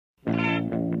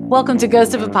Welcome to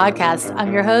Ghost of a Podcast.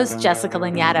 I'm your host, Jessica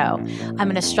Lanyadoo. I'm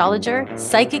an astrologer,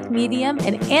 psychic medium,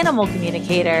 and animal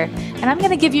communicator, and I'm going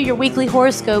to give you your weekly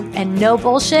horoscope and no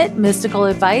bullshit mystical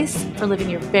advice for living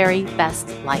your very best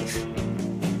life.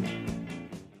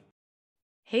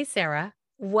 Hey, Sarah.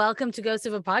 Welcome to Ghost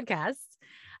of a Podcast.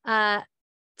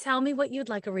 Tell me what you'd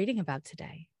like a reading about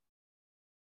today.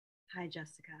 Hi,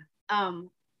 Jessica.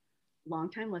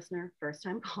 Long-time listener,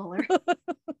 first-time caller.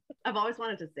 I've always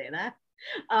wanted to say that.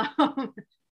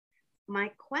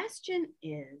 My question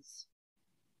is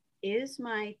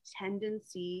my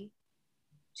tendency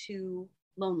to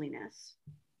loneliness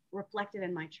reflected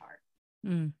in my chart?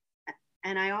 And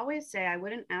I always say I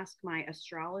wouldn't ask my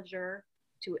astrologer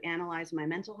to analyze my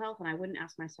mental health, and I wouldn't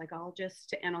ask my psychologist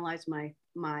to analyze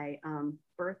my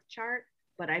birth chart,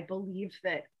 but I believe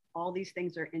that all these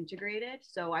things are integrated.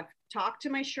 So I've talked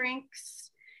to my shrinks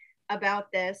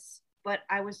about this, but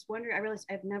I was wondering, I realized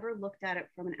I've never looked at it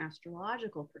from an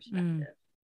astrological perspective,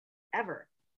 ever.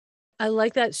 I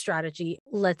like that strategy.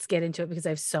 Let's get into it because I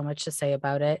have so much to say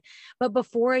about it. But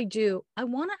before I do, I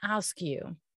want to ask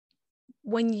you,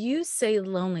 when you say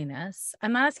loneliness,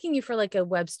 I'm not asking you for like a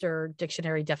Webster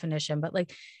dictionary definition, but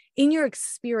like in your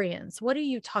experience, what are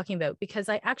you talking about? Because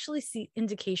I actually see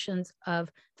indications of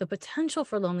the potential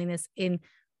for loneliness in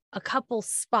a couple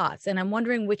spots, and I'm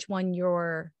wondering which one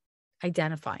you're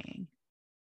identifying.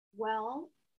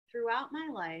 Well, throughout my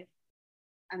life,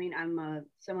 I mean, I'm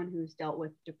someone who's dealt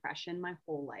with depression my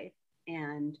whole life,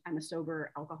 and I'm a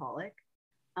sober alcoholic.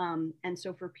 And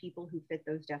so for people who fit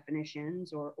those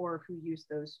definitions or who use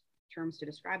those terms to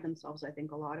describe themselves, I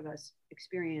think a lot of us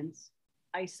experience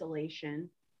isolation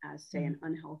as, say, an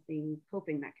unhealthy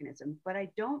coping mechanism. But I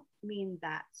don't mean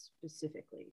that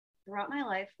specifically. Throughout my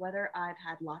life, whether I've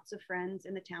had lots of friends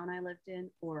in the town I lived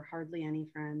in or hardly any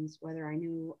friends, whether I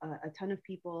knew a ton of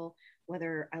people,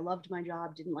 whether I loved my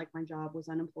job, didn't like my job, was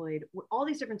unemployed, all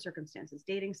these different circumstances,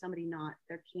 dating somebody, not,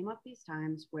 there came up these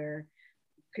times where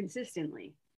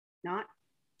consistently, not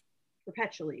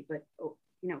perpetually, but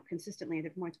consistently at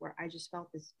different points where I just felt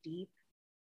this deep,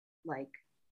 like,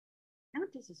 not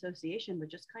disassociation, but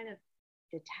just kind of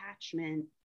detachment,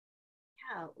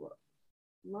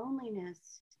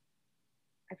 loneliness.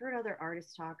 I've heard other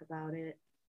artists talk about it,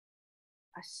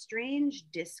 a strange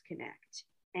disconnect.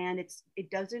 And it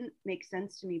doesn't make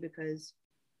sense to me because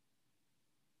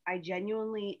I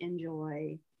genuinely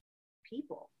enjoy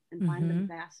people and find them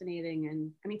fascinating.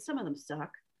 And I mean, some of them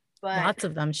suck, but lots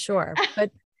of them, sure.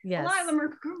 But yes, a lot of them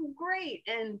are great.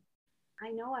 And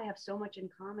I know I have so much in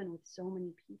common with so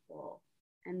many people.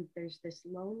 And there's this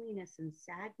loneliness and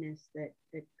sadness that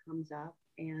comes up.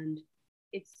 And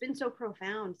it's been so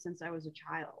profound since I was a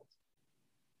child.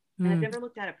 And I've never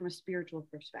looked at it from a spiritual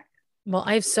perspective. Well,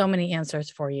 I have so many answers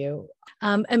for you.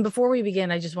 And before we begin,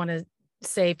 I just want to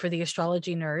say for the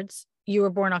astrology nerds, you were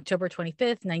born October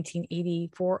 25th,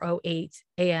 1980, 4:08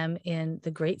 a.m. in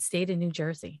the great state of New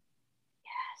Jersey.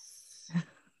 Yes.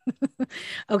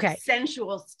 Okay.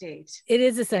 Sensual state. It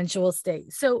is a sensual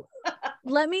state. So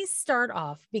let me start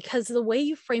off because the way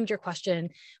you framed your question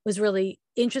was really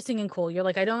interesting and cool. You're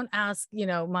like, I don't ask,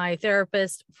 my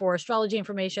therapist for astrology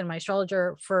information, my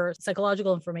astrologer for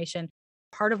psychological information.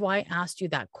 Part of why I asked you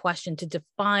that question to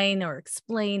define or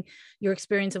explain your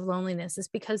experience of loneliness is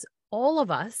because all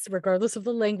of us, regardless of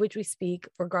the language we speak,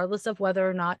 regardless of whether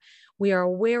or not we are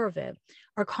aware of it,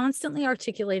 are constantly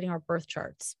articulating our birth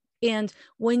charts. And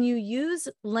when you use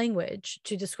language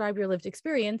to describe your lived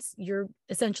experience, you're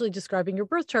essentially describing your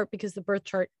birth chart because the birth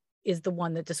chart is the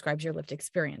one that describes your lived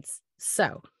experience.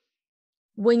 So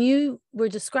when you were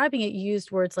describing it, you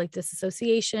used words like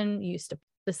disassociation, you used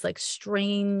this like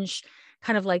strange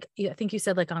kind of like, I think you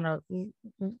said like on a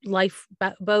life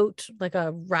boat, like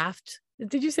a raft.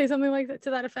 Did you say something like that to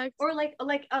that effect? Or like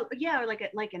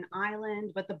an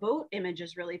island, but the boat image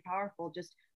is really powerful.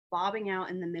 Just bobbing out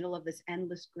in the middle of this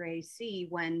endless gray sea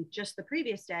when just the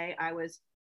previous day I was,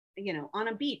 on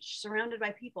a beach surrounded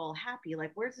by people, happy.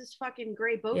 Like, where's this fucking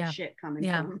gray boat shit coming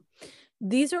from?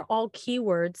 These are all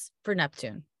keywords for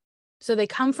Neptune. So they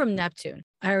come from Neptune.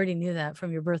 I already knew that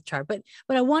from your birth chart, but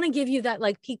I want to give you that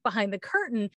like peek behind the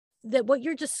curtain that what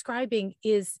you're describing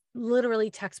is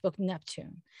literally textbook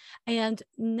Neptune. And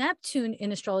Neptune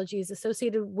in astrology is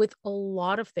associated with a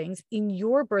lot of things in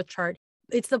your birth chart.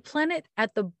 It's the planet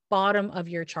at the bottom of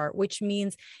your chart, which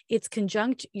means it's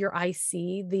conjunct your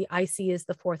IC. The IC is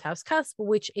the fourth house cusp,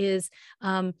 which is,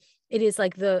 it is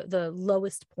like the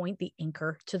lowest point, the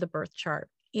anchor to the birth chart.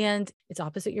 And it's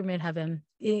opposite your midheaven.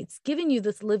 It's giving you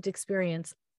this lived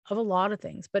experience of a lot of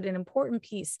things, but an important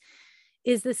piece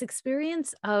is this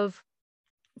experience of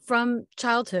from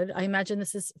childhood. I imagine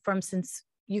this is from since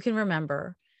you can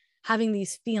remember, having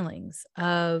these feelings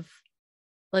of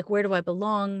like, where do I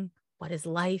belong? What is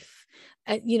life?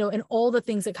 And all the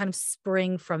things that kind of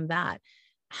spring from that.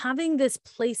 Having this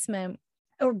placement,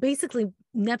 or basically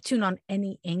Neptune on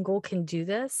any angle can do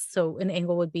this. So an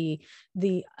angle would be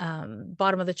the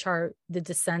bottom of the chart, the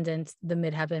descendant, the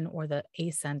midheaven, or the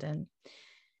ascendant.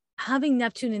 Having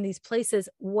Neptune in these places,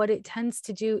 what it tends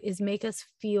to do is make us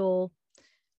feel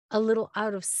a little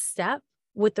out of step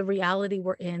with the reality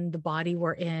we're in, the body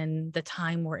we're in, the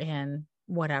time we're in,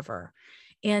 whatever.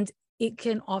 And it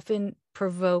can often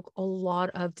provoke a lot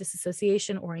of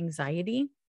disassociation or anxiety.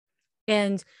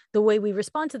 And the way we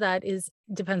respond to that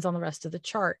depends on the rest of the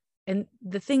chart. And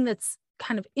the thing that's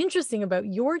kind of interesting about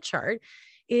your chart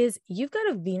is you've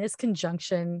got a Venus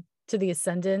conjunction to the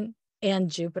ascendant and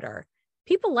Jupiter.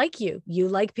 People like you. You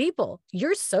like people.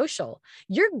 You're social.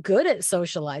 You're good at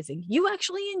socializing. You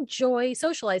actually enjoy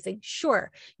socializing.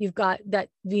 Sure, you've got that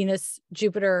Venus,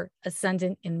 Jupiter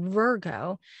ascendant in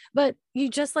Virgo, but you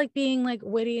just like being like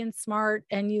witty and smart,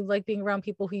 and you like being around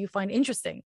people who you find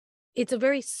interesting. It's a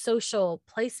very social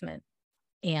placement.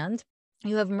 And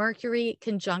you have Mercury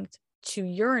conjunct to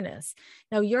Uranus.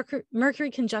 Now, your Mercury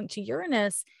conjunct to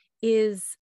Uranus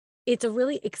it's a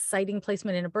really exciting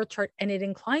placement in a birth chart, and it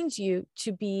inclines you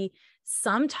to be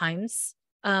sometimes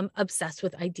obsessed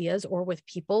with ideas or with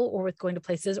people or with going to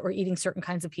places or eating certain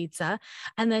kinds of pizza.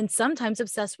 And then sometimes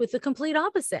obsessed with the complete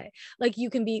opposite. Like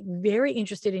you can be very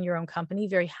interested in your own company,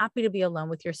 very happy to be alone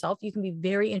with yourself. You can be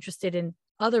very interested in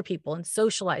other people and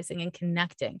socializing and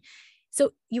connecting.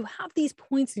 So you have these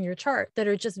points in your chart that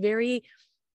are just very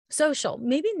social,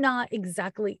 maybe not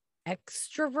exactly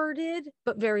extroverted,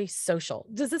 but very social.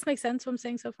 Does this make sense what I'm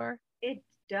saying so far? It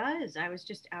does. I was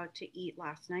just out to eat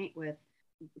last night with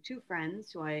two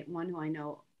friends one who I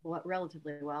know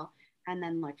relatively well, and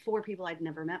then like four people I'd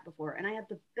never met before. And I had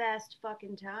the best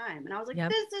fucking time. And I was like,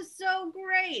 Yep. this is so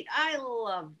great. I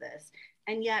love this.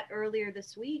 And yet earlier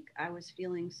this week, I was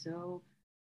feeling so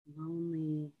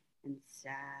lonely and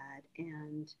sad,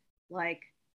 and like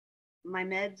my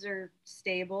meds are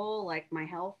stable. Like my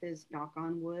health is, knock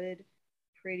on wood,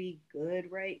 pretty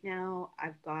good right now.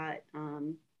 I've got,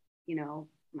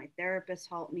 my therapist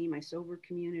helped me, my sober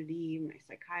community, my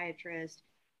psychiatrist.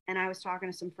 And I was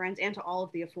talking to some friends and to all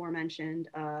of the aforementioned,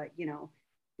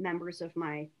 members of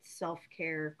my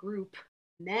self-care group.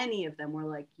 Many of them were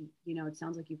like, it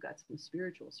sounds like you've got some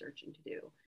spiritual searching to do.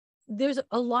 There's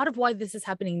a lot of why this is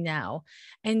happening now.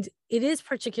 And it is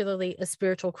particularly a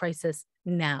spiritual crisis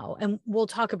now. And we'll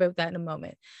talk about that in a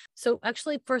moment. So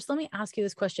actually, first, let me ask you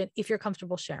this question, if you're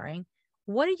comfortable sharing.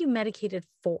 What are you medicated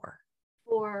for?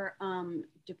 For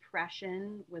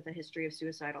depression with a history of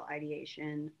suicidal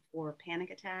ideation, for panic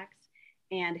attacks,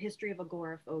 and history of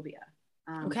agoraphobia.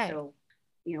 Okay. So,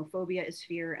 phobia is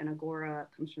fear, and agora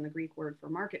comes from the Greek word for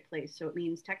marketplace. So it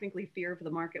means technically fear of the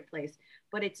marketplace,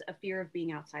 but it's a fear of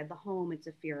being outside the home. It's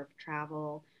a fear of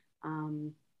travel.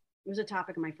 It was a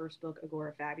topic in my first book,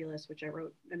 Agorafabulous, which I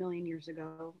wrote a million years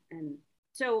ago. And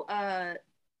so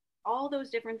all those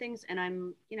different things. And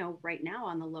I'm, right now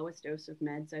on the lowest dose of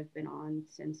meds I've been on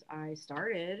since I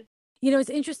started. It's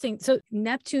interesting. So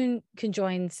Neptune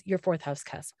conjoins your fourth house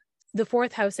cusp. The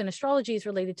fourth house in astrology is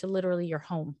related to literally your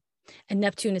home. And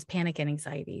Neptune is panic and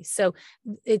anxiety. So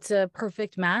it's a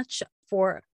perfect match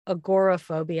for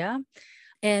agoraphobia.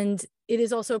 And it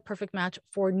is also a perfect match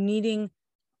for needing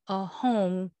a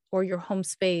home or your home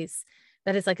space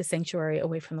that is like a sanctuary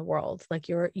away from the world, like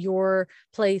your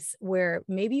place where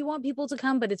maybe you want people to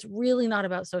come, but it's really not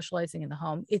about socializing in the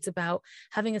home. It's about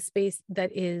having a space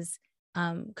that is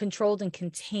controlled and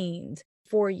contained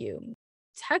for you.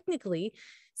 Technically,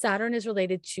 Saturn is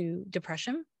related to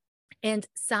depression, and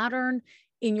Saturn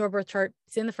in your birth chart,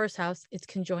 it's in the first house, it's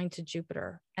conjoined to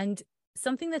Jupiter. And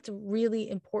something that's really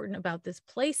important about this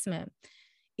placement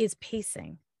is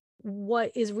pacing.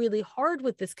 What is really hard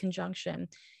with this conjunction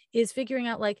is figuring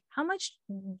out like how much,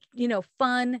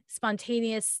 fun,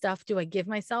 spontaneous stuff do I give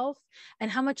myself,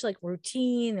 and how much like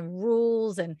routine and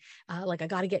rules and like I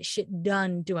got to get shit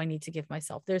done do I need to give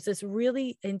myself. There's this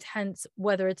really intense,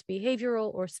 whether it's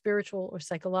behavioral or spiritual or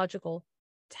psychological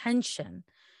tension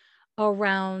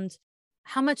around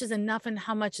how much is enough and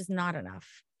how much is not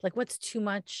enough. Like what's too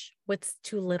much, what's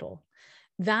too little.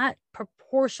 That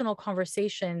proportional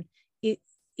conversation, it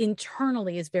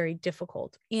internally is very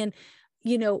difficult. And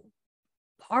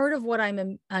part of what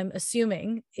I'm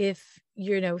assuming, if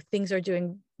things are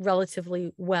doing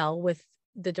relatively well with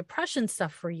the depression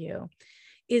stuff for you,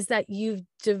 is that you've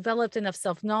developed enough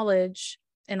self-knowledge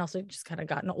and also just kind of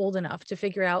gotten old enough to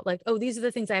figure out like, oh, these are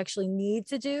the things I actually need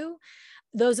to do.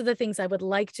 those are the things I would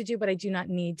like to do, but I do not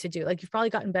need to do. Like, you've probably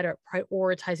gotten better at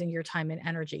prioritizing your time and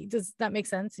energy. Does that make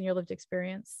sense in your lived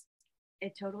experience?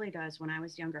 It totally does. When I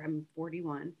was younger, I'm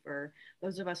 41. For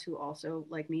those of us who also,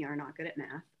 like me, are not good at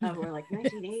math, we're like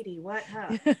 1980, what?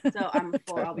 Huh?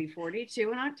 So I'll be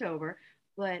 42 in October.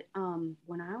 But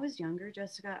when I was younger,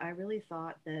 Jessica, I really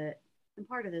thought that, and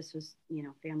part of this was,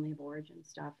 family of origin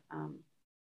stuff.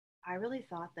 I really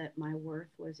thought that my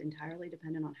worth was entirely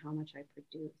dependent on how much I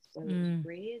produced, whether it was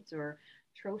grades or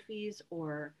trophies,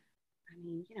 or,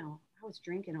 I was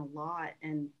drinking a lot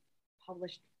and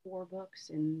published 4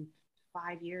 books in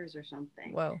 5 years or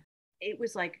something. Whoa. It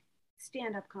was like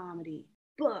stand-up comedy,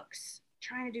 books,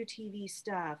 trying to do TV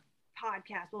stuff,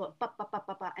 podcasts, blah, blah, blah, blah,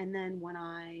 blah, blah. And then when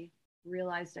I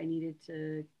realized I needed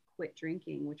to quit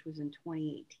drinking, which was in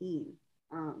 2018,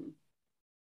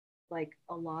 like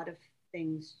a lot of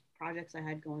things, projects I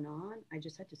had going on, I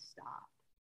just had to stop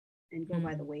and go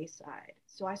by the wayside.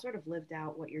 So I sort of lived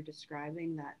out what you're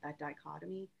describing, that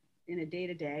dichotomy in a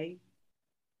day-to-day,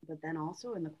 but then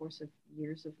also in the course of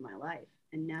years of my life.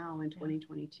 And now in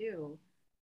 2022,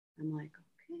 I'm like,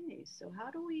 okay, so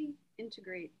how do we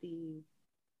integrate the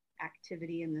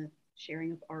activity and the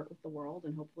sharing of art with the world,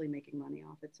 and hopefully making money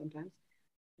off it sometimes,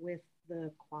 with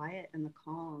the quiet and the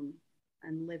calm,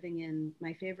 and living in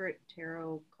my favorite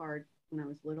tarot card when I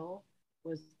was little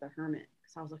was the Hermit.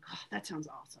 Because I was like, oh, that sounds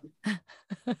awesome.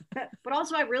 But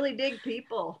also I really dig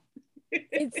people.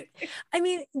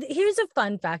 Here's a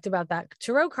fun fact about that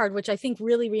tarot card, which I think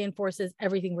really reinforces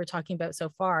everything we're talking about so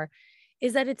far,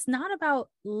 is that it's not about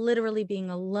literally being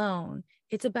alone.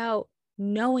 It's about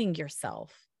knowing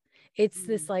yourself. It's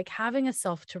this like having a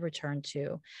self to return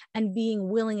to and being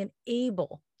willing and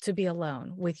able to be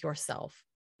alone with yourself.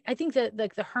 I think that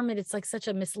like the Hermit, it's like such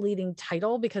a misleading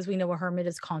title because we know a hermit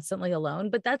is constantly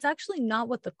alone, but that's actually not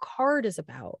what the card is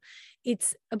about.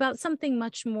 It's about something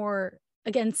much more,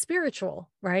 again,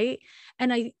 spiritual, right?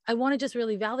 And I want to just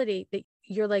really validate that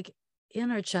you're like,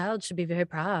 inner child should be very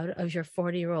proud of your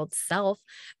 40-year-old self,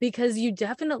 because you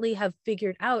definitely have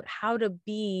figured out how to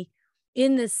be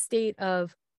in this state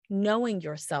of knowing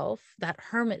yourself, that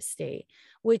hermit state,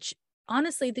 which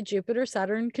honestly, the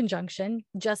Jupiter-Saturn conjunction,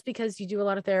 just because you do a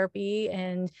lot of therapy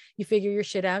and you figure your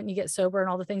shit out and you get sober and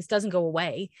all the things, doesn't go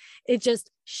away. It just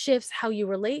shifts how you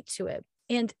relate to it.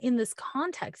 And in this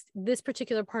context, this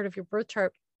particular part of your birth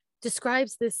chart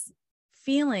describes this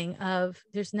feeling of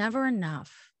there's never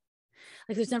enough.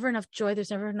 Like there's never enough joy.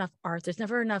 There's never enough art. There's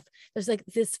never enough. There's like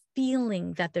this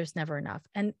feeling that there's never enough.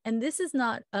 And this is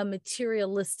not a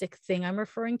materialistic thing I'm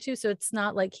referring to. So it's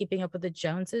not like keeping up with the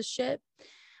Joneses shit.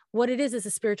 What it is a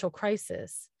spiritual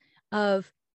crisis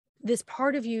of this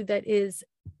part of you that is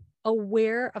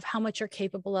aware of how much you're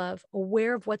capable of,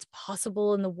 aware of what's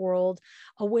possible in the world,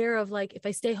 aware of like, if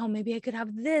I stay home, maybe I could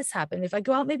have this happen. If I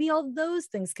go out, maybe all those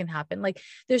things can happen. Like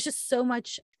there's just so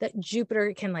much that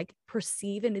Jupiter can like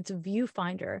perceive in its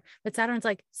viewfinder, but Saturn's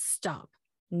like, stop.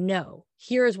 No,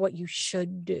 here's what you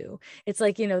should do. It's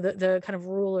like, the kind of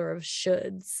ruler of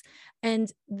shoulds. And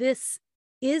this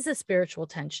is a spiritual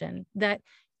tension that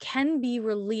can be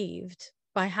relieved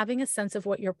by having a sense of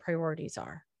what your priorities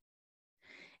are.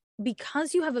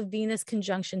 Because you have a Venus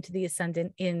conjunction to the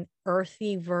ascendant in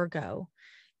earthy Virgo,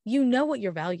 you know what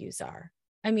your values are.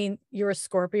 I mean, you're a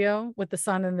Scorpio with the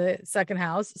sun in the second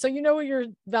house. So you know what your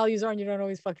values are and you don't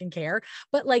always fucking care.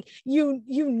 But like, you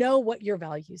know what your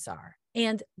values are.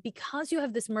 And because you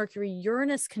have this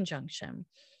Mercury-Uranus conjunction,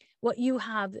 what you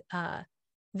have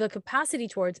the capacity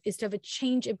towards is to have a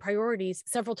change in priorities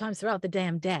several times throughout the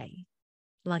damn day.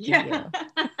 Lucky you.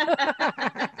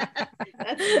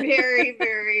 That's very,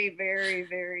 very, very,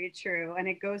 very true. And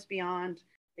it goes beyond,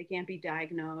 they can't be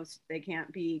diagnosed. They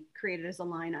can't be created as a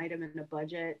line item in a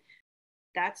budget.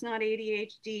 That's not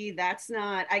ADHD. That's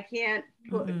not, I can't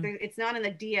put, it's not in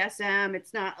the DSM.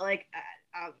 It's not like,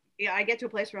 I get to a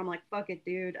place where I'm like, fuck it,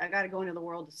 dude. I got to go into the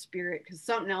world of spirit because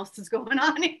something else is going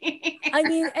on here. I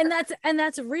mean, and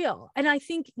that's real. And I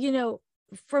think,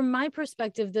 from my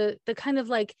perspective, the kind of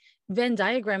like Venn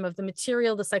diagram of the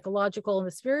material, the psychological, and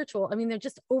the spiritual, I mean, they're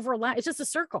just overlap. It's just a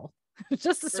circle. It's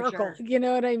just a circle. Sure. You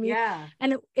know what I mean? Yeah.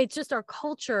 And it's just our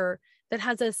culture that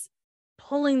has us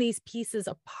pulling these pieces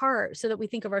apart so that we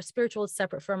think of our spiritual as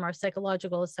separate from our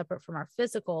psychological, as separate from our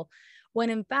physical, when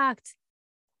in fact,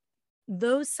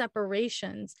 those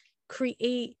separations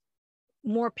create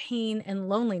more pain and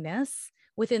loneliness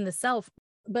within the self.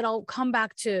 But I'll come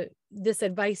back to this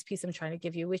advice piece I'm trying to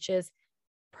give you, which is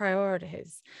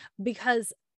prioritize,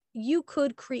 because you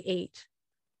could create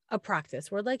a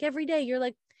practice where like every day you're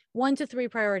like 1 to 3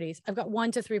 priorities. I've got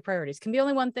 1 to 3 priorities. Can be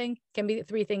only one thing, can be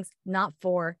 3 things, not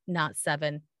 4, not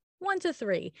 7, 1 to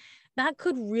 3. That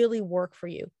could really work for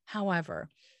you. However,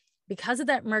 because of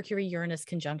that Mercury-Uranus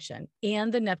conjunction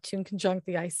and the Neptune conjunct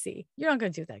the IC, you're not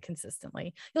going to do that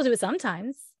consistently. You'll do it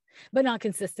sometimes, but not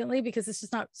consistently, because it's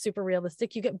just not super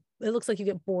realistic. It looks like you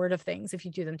get bored of things if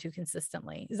you do them too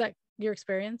consistently. Is that your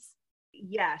experience?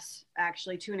 Yes,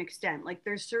 actually, to an extent. Like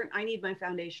there's I need my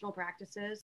foundational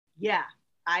practices. Yeah.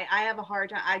 I have a hard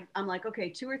time. I'm like, okay,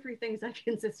 2 or 3 things I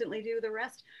consistently do. The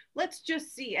rest, let's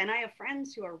just see. And I have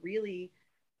friends who are really,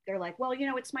 they're like, well,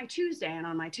 it's my Tuesday. And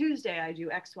on my Tuesday, I do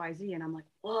X, Y, Z. And I'm like,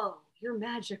 whoa, you're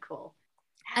magical.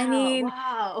 I mean,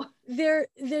 wow.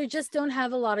 They just don't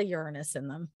have a lot of Uranus in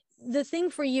them. The thing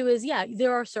for you is, yeah,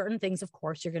 there are certain things, of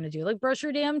course, you're going to do, like brush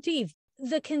your damn teeth.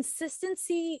 The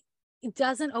consistency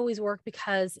doesn't always work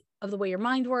because of the way your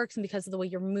mind works and because of the way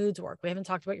your moods work. We haven't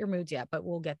talked about your moods yet, but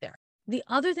we'll get there. The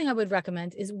other thing I would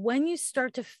recommend is when you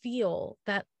start to feel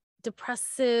that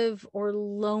depressive or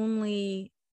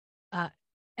lonely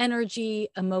energy,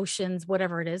 emotions,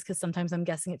 whatever it is, because sometimes I'm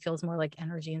guessing it feels more like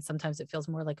energy and sometimes it feels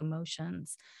more like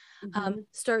emotions,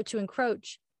 start to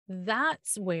encroach.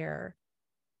 That's where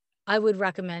I would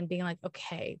recommend being like,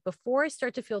 okay, before I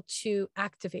start to feel too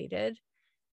activated,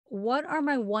 what are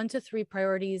my 1 to 3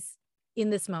 priorities in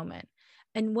this moment?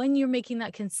 And when you're making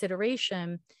that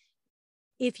consideration,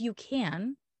 if you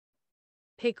can,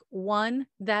 pick one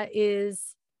that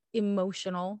is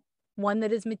emotional, one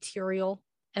that is material,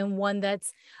 and one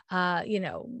that's,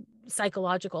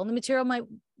 psychological. And the material might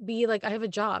be like, I have a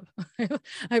job.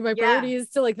 My priority is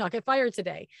to like not get fired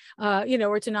today,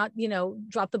 or to not,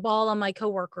 drop the ball on my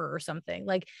coworker or something.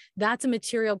 Like that's a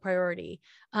material priority.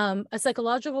 A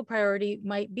psychological priority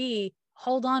might be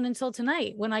hold on until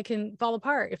tonight when I can fall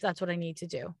apart, if that's what I need to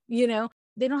do.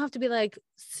 They don't have to be like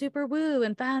super woo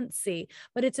and fancy,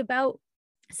 but it's about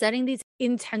setting these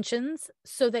intentions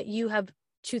so that you have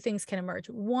 2 things can emerge.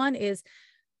 One is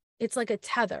it's like a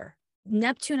tether.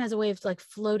 Neptune has a way of like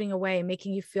floating away,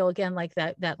 making you feel again like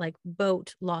that like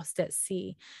boat lost at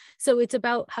sea. So it's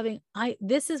about having,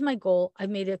 this is my goal. I've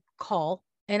made a call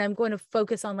and I'm going to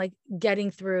focus on like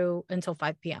getting through until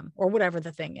 5 p.m. or whatever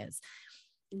the thing is.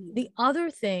 The other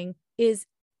thing is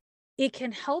it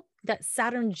can help that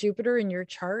Saturn Jupiter in your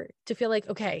chart to feel like,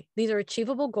 okay, these are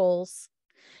achievable goals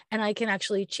and I can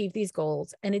actually achieve these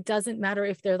goals. And it doesn't matter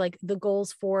if they're like the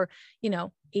goals for,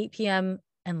 8 p.m.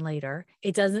 and later.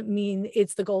 It doesn't mean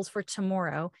it's the goals for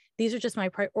tomorrow. These are just my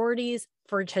priorities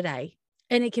for today.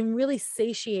 And it can really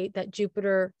satiate that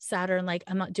Jupiter, Saturn, like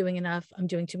I'm not doing enough. I'm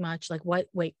doing too much. Like what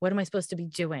am I supposed to be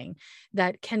doing?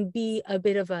 That can be a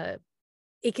bit of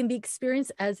it can be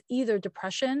experienced as either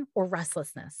depression or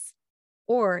restlessness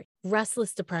or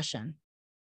restless depression.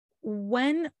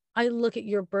 When I look at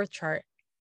your birth chart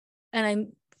and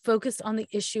I'm focused on the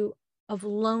issue of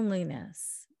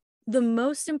loneliness, the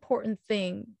most important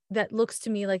thing that looks to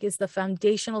me like is the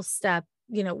foundational step,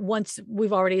 once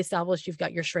we've already established you've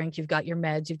got your shrink, you've got your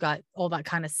meds, you've got all that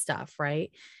kind of stuff,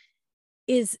 right?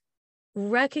 Is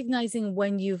recognizing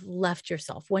when you've left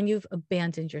yourself, when you've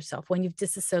abandoned yourself, when you've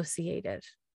disassociated.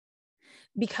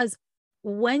 Because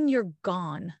when you're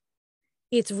gone,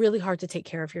 it's really hard to take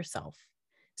care of yourself.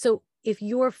 So if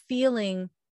you're feeling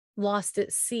lost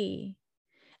at sea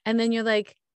and then you're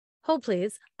like, hold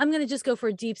please, I'm going to just go for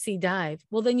a deep sea dive.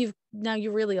 Well, then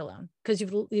you're really alone because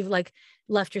you've like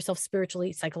left yourself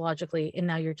spiritually, psychologically, and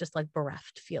now you're just like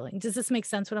bereft feeling. Does this make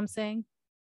sense what I'm saying?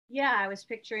 Yeah, I was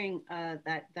picturing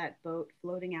that boat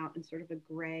floating out in sort of a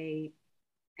gray,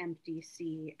 empty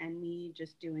sea, and me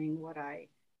just doing what I,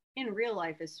 in real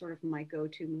life, is sort of my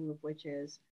go-to move, which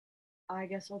is, I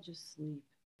guess I'll just sleep.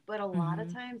 But a lot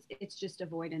of times, it's just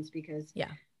avoidance because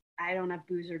I don't have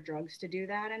booze or drugs to do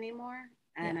that anymore,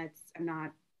 and I'm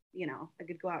not. I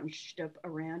could go out and shtup a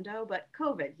rando, but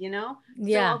COVID,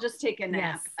 So I'll just take a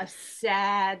nap, a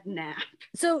sad nap.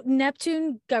 So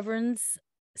Neptune governs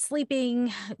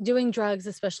sleeping, doing drugs,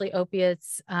 especially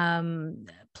opiates,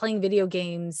 playing video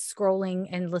games, scrolling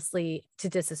endlessly to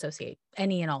disassociate,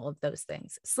 any and all of those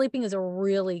things. Sleeping is a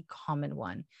really common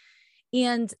one.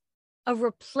 And a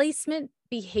replacement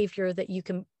behavior that you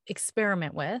can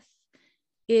experiment with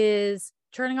is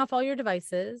turning off all your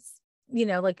devices,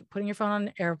 like putting your phone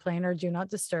on airplane or do not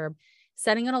disturb,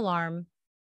 setting an alarm,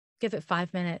 give it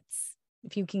 5 minutes.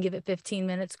 If you can give it 15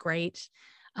 minutes, great.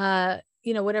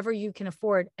 Whatever you can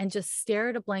afford, and just stare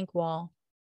at a blank wall.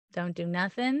 Don't do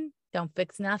nothing. Don't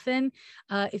fix nothing.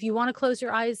 If you want to close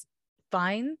your eyes,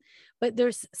 fine. But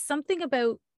there's something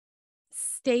about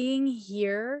staying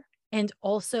here and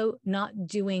also not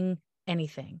doing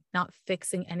anything, not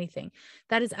fixing anything.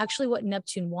 That is actually what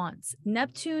Neptune wants.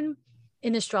 Neptune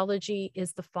in astrology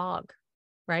is the fog,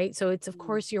 right? So it's, of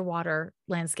course, your water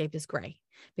landscape is gray.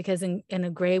 because in a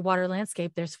gray water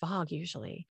landscape, there's fog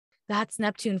usually. That's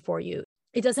Neptune for you.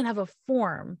 It doesn't have a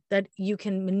form that you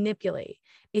can manipulate.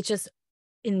 It just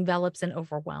envelops and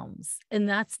overwhelms. And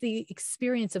that's the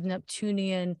experience of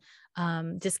Neptunian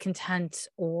discontent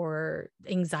or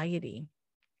anxiety.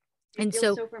 It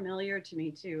feels so familiar to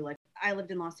me too. Like, I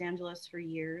lived in Los Angeles for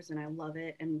years and I love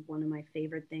it. And one of my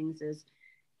favorite things is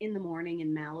in the morning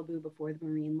in Malibu before the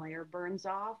marine layer burns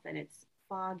off and it's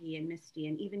foggy and misty.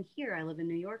 And even here, I live in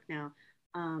New York now.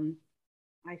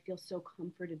 I feel so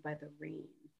comforted by the rain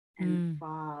and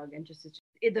fog and just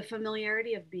the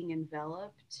familiarity of being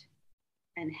enveloped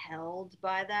and held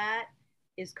by that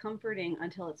is comforting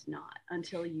until it's not,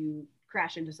 until you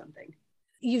crash into something.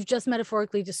 You've just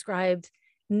metaphorically described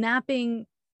napping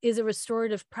is a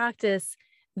restorative practice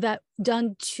that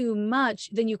done too much,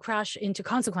 then you crash into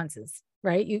consequences,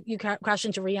 right? You crash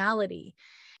into reality.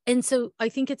 And so I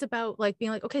think it's about like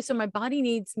being like, okay, so my body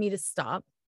needs me to stop.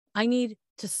 I need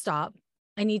to stop.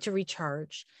 I need to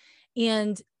recharge.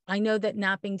 And I know that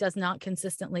napping does not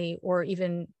consistently or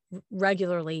even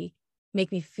regularly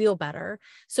make me feel better.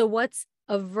 So what's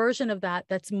a version of that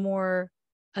that's more,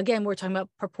 again, we're talking about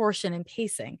proportion and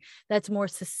pacing, that's more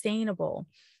sustainable.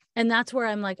 And that's where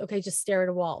I'm like, okay, just stare at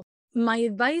a wall. My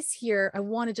advice here, I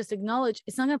want to just acknowledge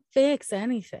it's not going to fix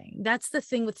anything. That's the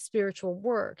thing with spiritual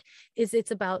work, is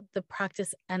it's about the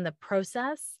practice and the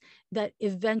process that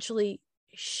eventually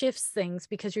shifts things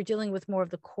because you're dealing with more of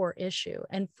the core issue.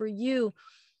 And for you,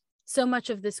 so much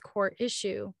of this core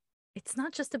issue, it's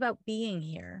not just about being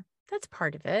here. That's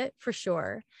part of it for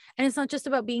sure. And it's not just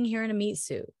about being here in a meat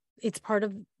suit. It's part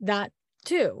of that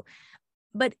too.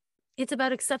 But it's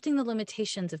about accepting the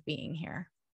limitations of being here.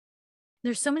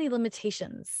 There's so many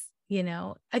limitations, you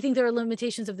know. I think there are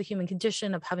limitations of the human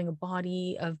condition, of having a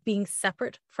body, of being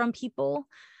separate from people,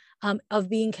 of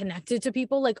being connected to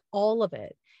people, like all of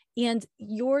it. And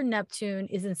your Neptune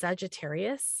is in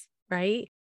Sagittarius, right?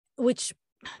 Which,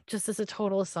 just as a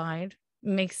total aside,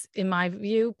 makes, in my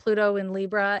view, Pluto in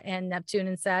Libra and Neptune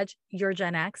in Sag, you're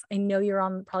Gen X. I know you're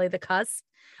on probably the cusp,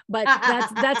 but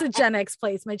that's a Gen X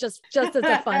placement, just as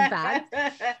a fun fact.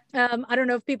 I don't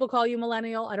know if people call you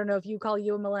millennial. I don't know if you call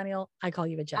you a millennial. I call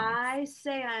you a Gen X. I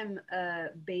say I'm a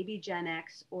baby Gen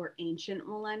X or ancient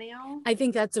millennial. I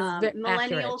think that's a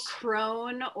millennial accurate.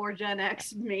 crone or Gen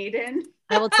X maiden.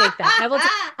 I will take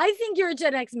that. I think you're a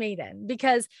Gen X maiden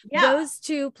because those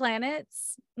two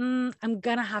planets, I'm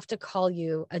going to have to call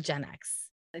you a Gen X.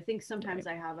 I think sometimes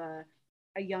I have a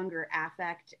younger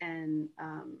affect and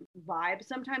vibe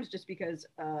sometimes just because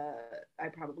I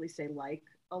probably say like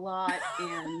a lot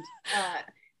and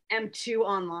am too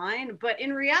online. But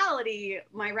in reality,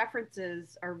 my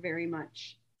references are very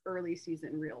much early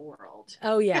season real world.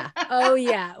 Oh yeah. Oh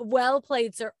yeah. Well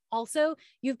played, sir. Also,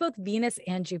 you've both Venus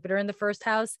and Jupiter in the first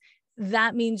house.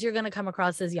 That means you're going to come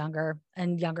across as younger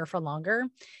and younger for longer.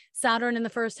 Saturn in the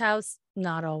first house,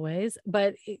 not always,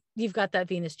 but you've got that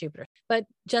Venus Jupiter. But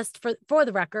just for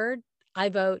the record, I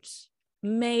vote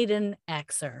maiden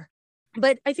Xer.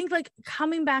 But I think like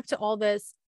coming back to all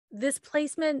this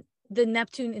placement, the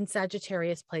Neptune in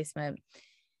Sagittarius placement,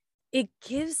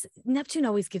 Neptune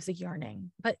always gives a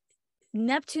yearning, but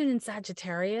Neptune in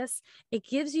Sagittarius, it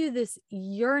gives you this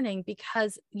yearning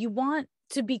because you want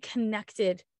to be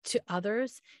connected to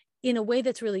others in a way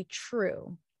that's really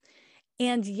true.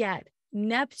 And yet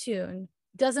Neptune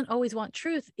doesn't always want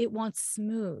truth. It wants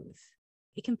smooth.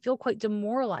 It can feel quite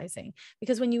demoralizing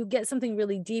because when you get something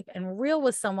really deep and real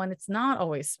with someone, it's not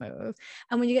always smooth.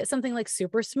 And when you get something like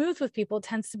super smooth with people, it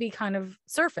tends to be kind of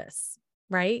surface.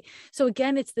 Right. So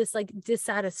again, it's this like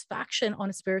dissatisfaction on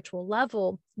a spiritual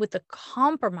level with the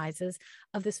compromises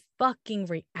of this fucking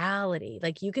reality.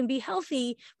 Like you can be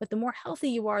healthy, but the more healthy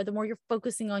you are, the more you're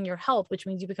focusing on your health, which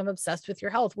means you become obsessed with your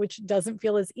health, which doesn't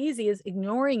feel as easy as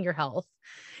ignoring your health.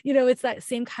 You know, it's that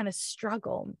same kind of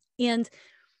struggle. And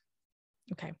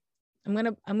okay, I'm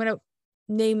going to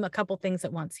name a couple things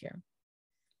at once here.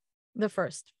 The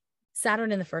first,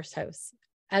 Saturn in the first house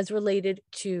as related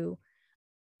to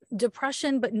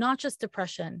depression, but not just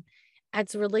depression.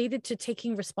 It's related to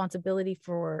taking responsibility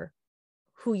for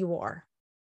who you are.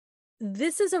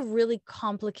 This is a really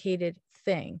complicated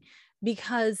thing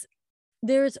because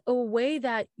there's a way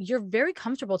that you're very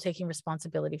comfortable taking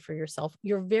responsibility for yourself.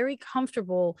 You're very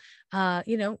comfortable,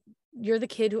 you're the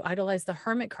kid who idolized the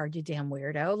hermit card, you damn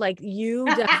weirdo. Like you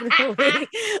definitely,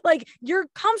 like you're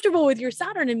comfortable with your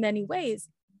Saturn in many ways.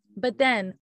 But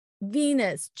then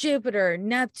Venus, Jupiter,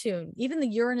 Neptune, even the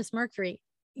Uranus, Mercury,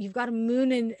 you've got a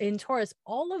moon in Taurus,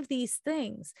 all of these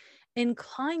things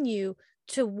incline you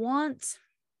to want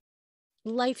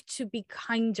life to be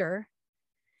kinder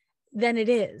than it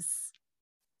is.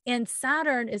 And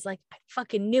Saturn is like, I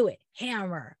fucking knew it,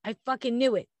 hammer. I fucking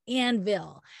knew it,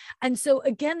 anvil. And so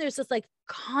again, there's this like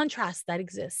contrast that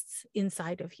exists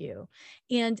inside of you.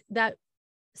 And that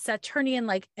Saturnian,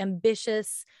 like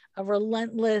ambitious, a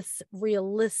relentless,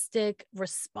 realistic,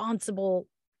 responsible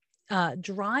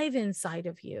drive inside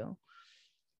of you,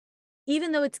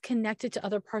 even though it's connected to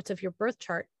other parts of your birth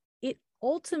chart, it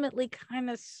ultimately kind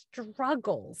of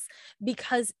struggles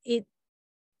because it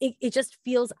just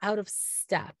feels out of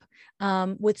step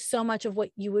with so much of what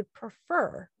you would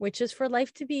prefer, which is for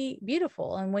life to be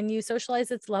beautiful. And when you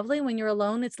socialize, it's lovely. When you're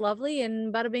alone, it's lovely,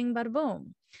 and bada bing, bada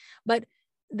boom. But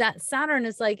that Saturn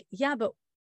is like, yeah, but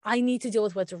I need to deal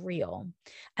with what's real.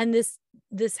 And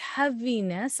this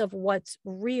heaviness of what's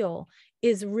real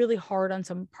is really hard on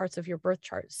some parts of your birth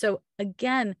chart. So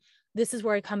again, this is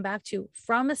where I come back to,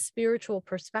 from a spiritual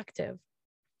perspective,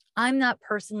 I'm not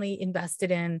personally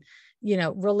invested in,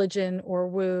 religion or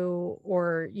woo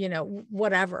or,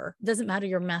 whatever. It doesn't matter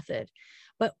your method,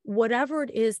 but whatever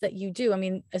it is that you do, I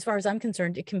mean, as far as I'm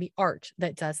concerned, it can be art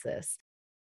that does this.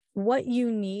 What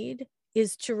you need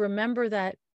is to remember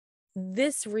that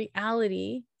this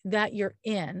reality that you're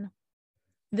in,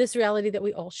 this reality that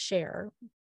we all share,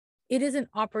 it is an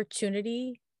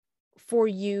opportunity for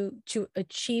you to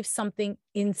achieve something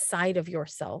inside of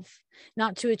yourself,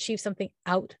 not to achieve something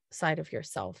outside of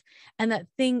yourself. And that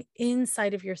thing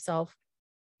inside of yourself,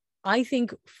 I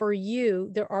think for you,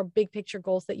 there are big picture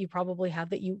goals that you probably have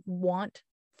that you want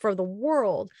for the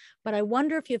world. But I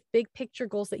wonder if you have big picture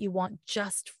goals that you want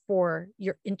just for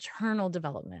your internal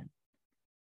development.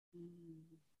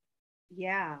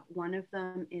 Yeah, one of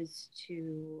them is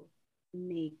to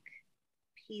make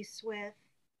peace with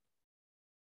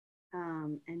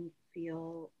and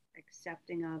feel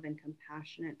accepting of and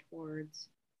compassionate towards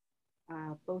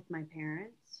both my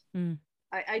parents.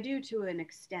 I do to an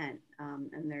extent,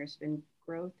 and there's been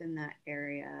growth in that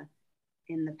area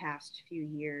in the past few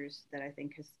years that I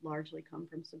think has largely come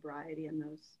from sobriety and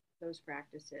those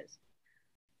practices.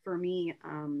 For me,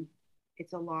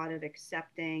 it's a lot of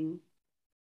accepting,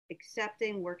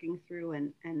 working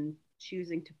through, and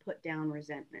choosing to put down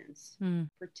resentments,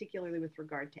 particularly with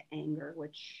regard to anger,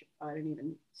 which I didn't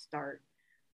even start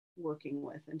working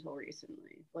with until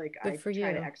recently. Like, I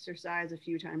try to exercise a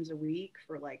few times a week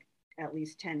for like at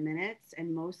least 10 minutes,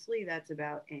 and mostly that's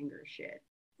about anger shit.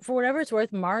 For whatever it's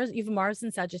worth, Mars, even Mars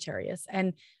in Sagittarius,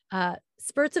 and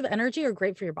spurts of energy are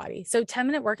great for your body. So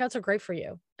 10-minute workouts are great for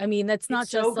you. I mean, that's not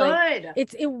just so like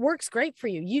good. It works great for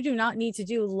you. You do not need to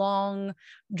do long,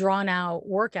 drawn out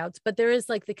workouts, but there is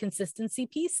like the consistency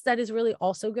piece that is really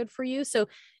also good for you. So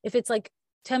if it's like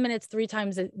 10 minutes 3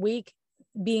 times a week,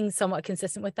 being somewhat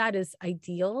consistent with that is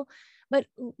ideal. But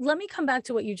let me come back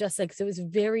to what you just said, because it was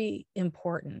very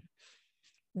important.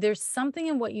 There's something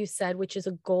in what you said, which is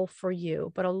a goal for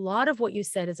you, but a lot of what you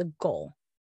said is a goal.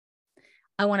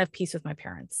 I want to have peace with my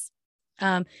parents.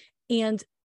 And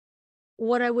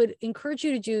what I would encourage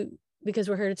you to do, because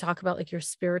we're here to talk about like the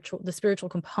spiritual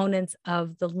components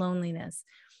of the loneliness,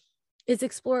 is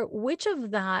explore which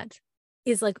of that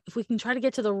is like, if we can try to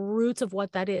get to the roots of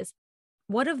what that is,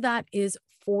 what of that is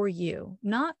for you?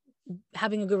 Not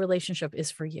having a good relationship is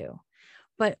for you,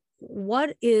 but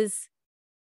what is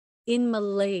in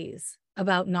malaise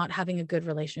about not having a good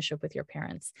relationship with your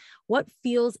parents? What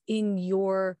feels in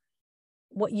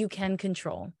what you can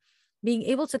control? Being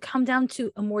able to come down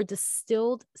to a more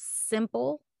distilled,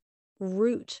 simple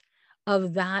root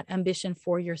of that ambition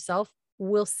for yourself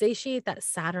will satiate that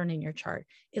Saturn in your chart.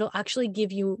 It'll actually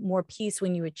give you more peace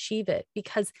when you achieve it,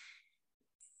 because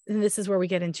this is where we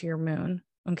get into your moon.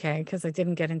 Okay, because I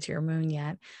didn't get into your moon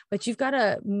yet, but you've got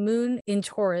a moon in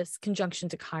Taurus conjunction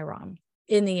to Chiron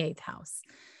in the 8th house,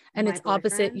 and it's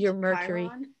opposite your Mercury.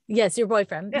 Chiron? Yes, your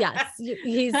boyfriend. Yes,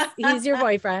 he's your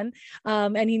boyfriend,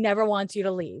 and he never wants you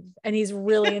to leave, and he's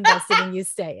really invested in you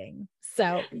staying.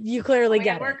 So you clearly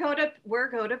get it.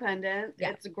 We're codependent.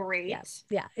 Yeah. It's great. Yes.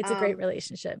 Yeah, it's a great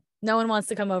relationship. No one wants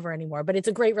to come over anymore, but it's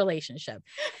a great relationship.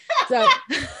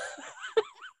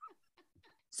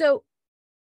 So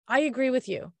I agree with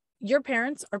you. Your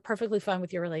parents are perfectly fine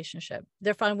with your relationship.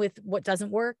 They're fine with what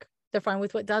doesn't work. They're fine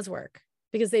with what does work,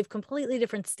 because they have completely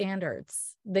different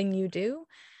standards than you do.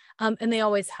 And they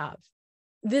always have.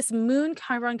 This moon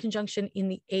Chiron conjunction in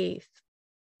the 8th,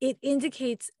 it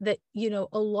indicates that,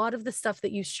 a lot of the stuff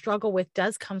that you struggle with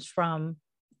comes from,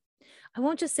 I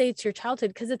won't just say it's your childhood,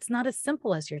 because it's not as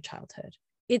simple as your childhood.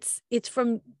 It's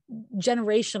from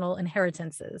generational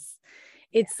inheritances.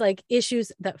 It's like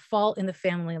issues that fall in the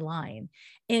family line,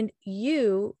 and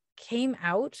you came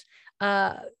out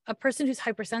a person who's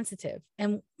hypersensitive,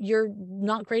 and you're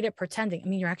not great at pretending. I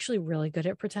mean, you're actually really good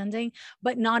at pretending,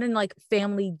 but not in like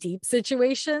family deep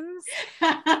situations.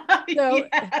 So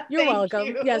Yeah, you're thank welcome.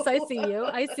 you. Yes, I see you.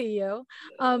 I see you.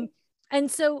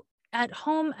 And so at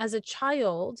home as a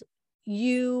child,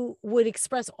 you would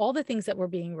express all the things that were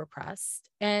being repressed,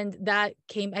 and that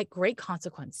came at great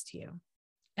consequence to you.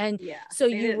 And Yeah, so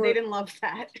they didn't love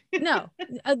that. no,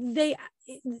 they,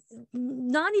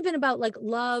 not even about like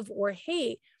love or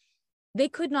hate. They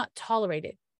could not tolerate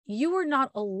it. You were not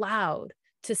allowed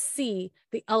to see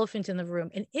the elephant in the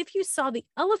room. And if you saw the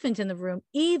elephant in the room,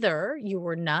 either you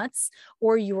were nuts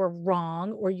or you were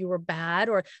wrong or you were bad,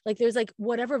 or like there's like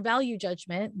whatever value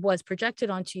judgment was projected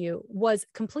onto you was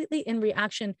completely in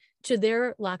reaction to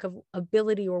their lack of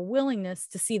ability or willingness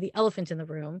to see the elephant in the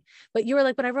room. But you were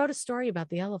like, but I wrote a story about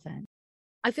the elephant.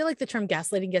 I feel like the term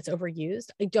gaslighting gets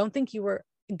overused. I don't think you were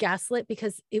gaslit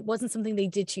because it wasn't something they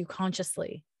did to you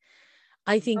consciously.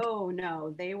 I think, Oh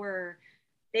no, they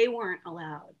weren't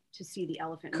allowed to see the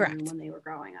elephant in the room correct, when they were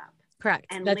growing up. correct.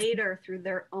 And That's later, through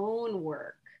their own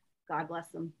work, God bless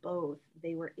them both,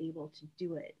 they were able to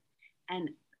do it. And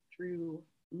through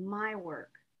my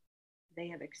work, they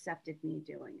have accepted me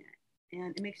doing it.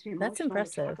 And it makes me that's emotional to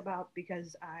impressive. talk about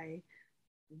because I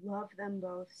love them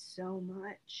both so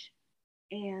much.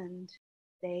 And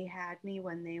they had me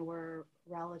when they were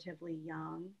relatively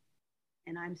young.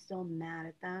 And I'm still mad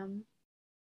at them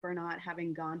for not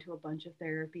having gone to a bunch of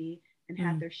therapy and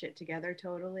had their shit together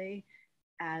totally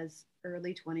as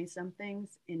early 20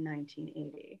 somethings in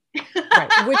 1980.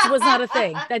 Right, which was not a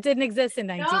thing that didn't exist in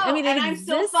 19. No, I mean, it and I'm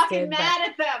existed, still fucking but mad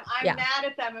at them. I'm yeah. mad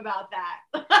at them about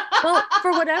that. Well,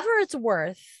 for whatever it's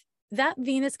worth, that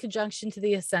Venus conjunction to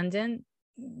the ascendant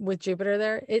with Jupiter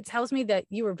there, it tells me that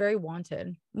you were very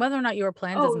wanted. Whether or not you were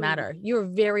planned doesn't matter. You were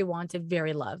very wanted,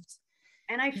 very loved.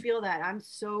 And I feel that I'm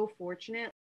so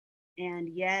fortunate, and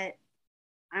yet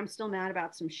I'm still mad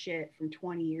about some shit from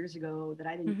 20 years ago that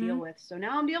I didn't deal with. So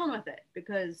now I'm dealing with it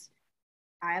because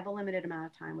I have a limited amount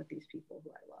of time with these people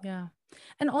who I love. Yeah.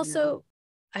 And also,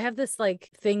 I have this like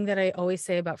thing that I always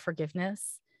say about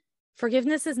forgiveness.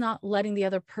 Forgiveness is not letting the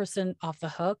other person off the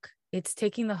hook. It's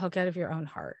taking the hook out of your own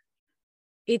heart.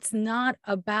 It's not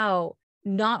about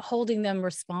not holding them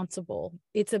responsible.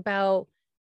 It's about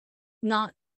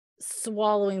not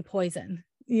swallowing poison,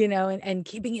 and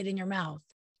keeping it in your mouth.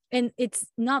 And it's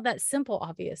not that simple,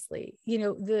 obviously.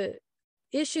 The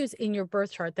issues in your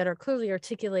birth chart that are clearly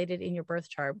articulated in your birth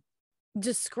chart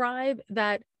describe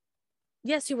that,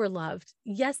 yes, you were loved.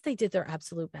 Yes, they did their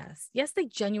absolute best. Yes, they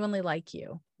genuinely like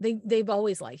you. They've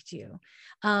always liked you.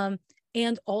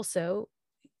 And also,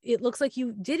 it looks like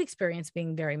you did experience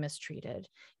being very mistreated.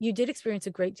 You did experience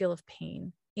a great deal of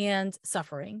pain and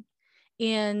suffering.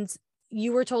 And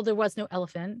you were told there was no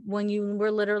elephant when you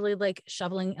were literally like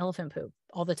shoveling elephant poop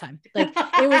all the time. Like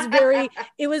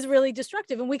it was really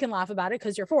destructive, and we can laugh about it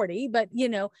because you're 40, but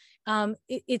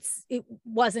it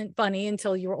wasn't funny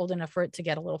until you were old enough for it to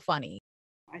get a little funny.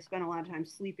 I spent a lot of time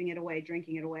sleeping it away,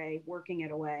 drinking it away, working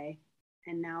it away.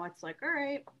 And now it's like, all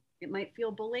right, it might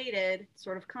feel belated,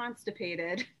 sort of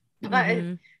constipated, but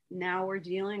now we're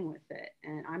dealing with it,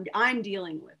 and I'm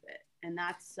dealing with it. And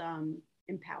that's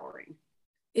empowering.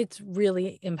 It's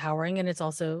really empowering, and it's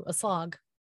also a slog.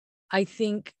 I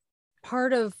think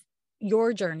part of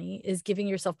your journey is giving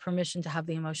yourself permission to have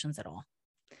the emotions at all.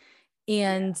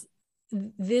 And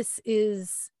this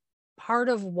is part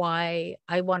of why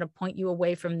I want to point you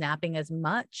away from napping as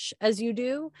much as you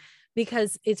do,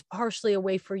 because it's partially a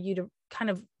way for you to kind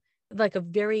of like a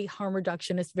very harm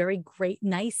reductionist, very great,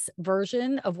 nice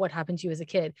version of what happened to you as a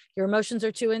kid. Your emotions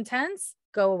are too intense,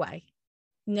 go away.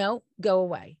 No, go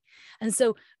away. And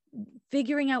so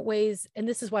figuring out ways, and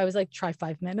this is why I was like, try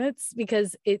 5 minutes,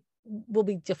 because it will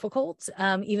be difficult.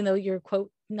 Even though you're,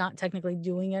 quote, not technically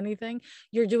doing anything,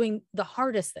 you're doing the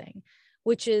hardest thing,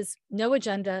 which is no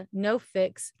agenda, no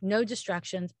fix, no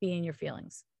distractions, be in your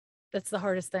feelings. That's the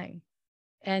hardest thing.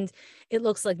 And it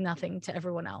looks like nothing to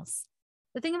everyone else.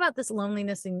 The thing about this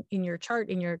loneliness in your chart,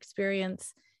 in your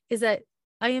experience, is that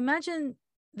I imagine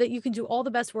that you can do all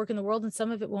the best work in the world and some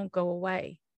of it won't go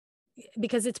away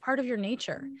because it's part of your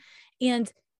nature. And,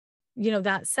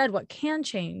 that said, what can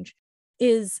change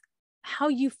is how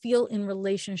you feel in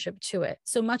relationship to it.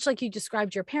 So much like you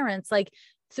described your parents, like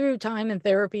through time and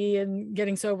therapy and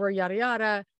getting sober, yada,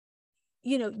 yada,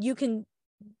 you can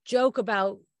joke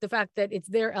about the fact that it's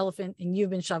their elephant and you've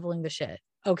been shoveling the shit.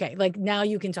 Okay. Like now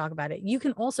you can talk about it. You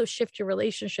can also shift your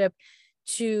relationship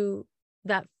to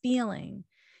that feeling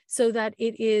so that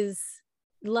it is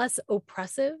less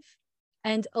oppressive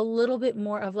and a little bit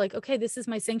more of like, okay, this is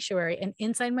my sanctuary. And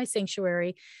inside my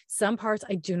sanctuary, some parts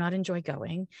I do not enjoy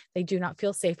going. They do not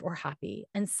feel safe or happy.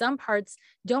 And some parts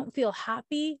don't feel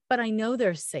happy, but I know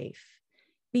they're safe.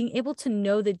 Being able to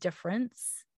know the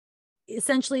difference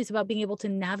essentially is about being able to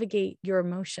navigate your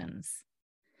emotions,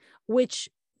 which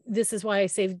this is why I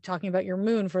saved talking about your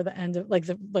moon for the end of like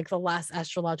the last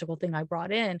astrological thing I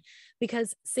brought in,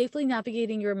 because safely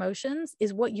navigating your emotions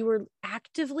is what you were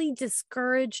actively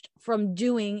discouraged from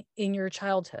doing in your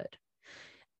childhood.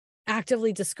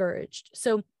 Actively discouraged.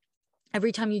 So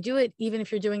every time you do it, even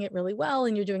if you're doing it really well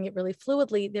and you're doing it really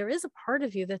fluidly, there is a part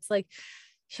of you that's like,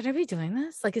 should I be doing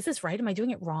this? Like, is this right? Am I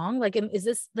doing it wrong? Like, is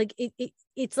this like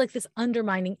it's like this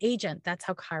undermining agent. That's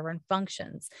how Chiron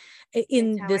functions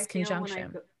in this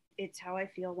conjunction. It's how I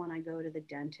feel when I go to the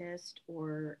dentist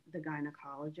or the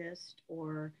gynecologist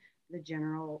or the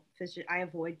general physician. I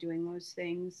avoid doing those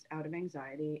things out of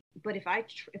anxiety. But if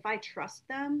I trust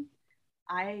them,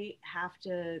 I have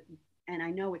to, and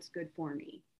I know it's good for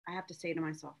me. I have to say to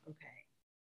myself, okay,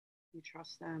 you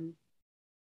trust them.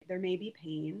 There may be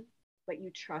pain, but you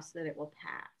trust that it will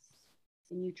pass,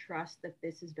 and you trust that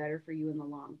this is better for you in the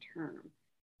long term.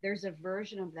 There's a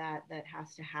version of that that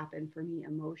has to happen for me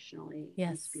emotionally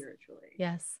and spiritually.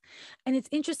 Yes. And it's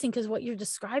interesting because what you're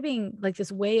describing, like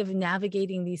this way of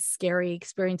navigating these scary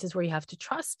experiences where you have to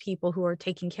trust people who are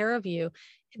taking care of you,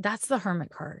 that's the Hermit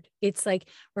card. It's like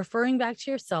referring back to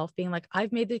yourself, being like,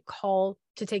 I've made the call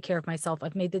to take care of myself.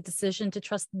 I've made the decision to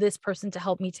trust this person to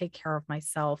help me take care of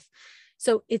myself.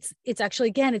 So it's actually,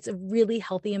 again, it's a really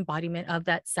healthy embodiment of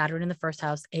that Saturn in the first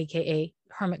house, AKA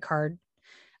Hermit card.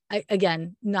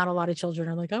 Again, not a lot of children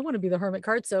are like, I want to be the Hermit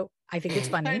card. So I think it's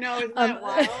funny. I know, isn't that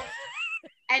wild?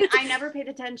 And I never paid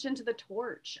attention to the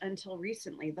torch until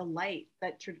recently, the light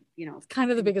that, it's kind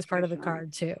of the biggest part of the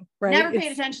card too, right? Never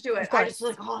paid attention to it. I just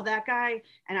was like, oh, that guy.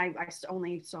 And I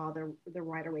only saw the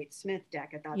Rider-Waite-Smith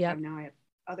deck at that time. Now I have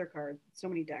other cards, so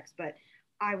many decks, but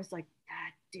I was like,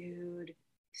 that dude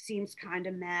seems kind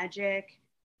of magic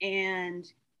and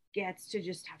gets to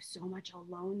just have so much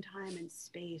alone time and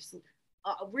space.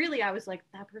 Really, I was like,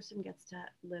 that person gets to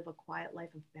live a quiet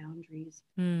life of boundaries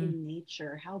in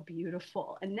nature. How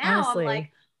beautiful. And now honestly, I'm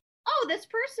like, oh, this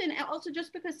person. And also,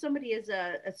 just because somebody is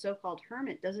a so-called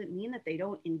hermit doesn't mean that they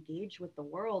don't engage with the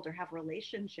world or have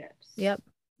relationships. Yep,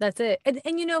 that's it.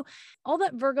 And you know, all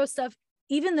that Virgo stuff,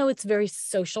 even though it's very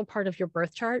social part of your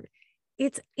birth chart,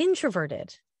 it's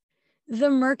introverted.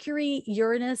 The Mercury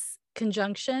Uranus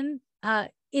conjunction,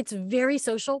 it's very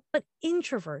social, but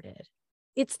introverted.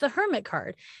 It's the Hermit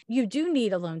card. You do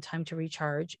need alone time to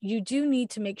recharge. You do need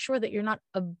to make sure that you're not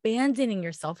abandoning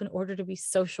yourself in order to be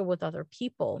social with other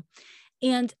people.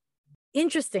 And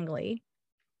interestingly,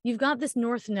 you've got this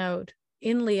North Node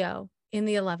in Leo in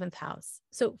the 11th house.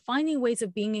 So finding ways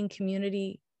of being in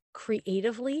community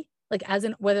creatively, like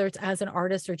whether it's as an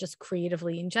artist or just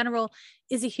creatively in general,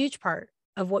 is a huge part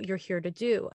of what you're here to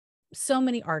do. So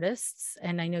many artists,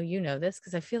 and I know you know this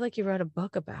because I feel like you wrote a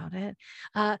book about it,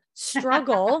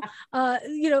 struggle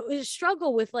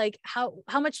with like, how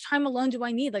much time alone do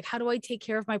I need? Like, how do I take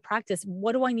care of my practice?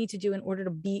 What do I need to do in order to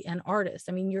be an artist?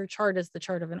 I mean, your chart is the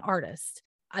chart of an artist.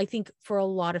 I think for a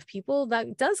lot of people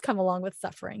that does come along with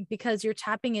suffering because you're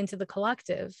tapping into the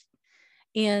collective.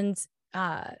 And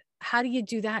how do you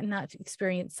do that and not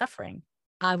experience suffering?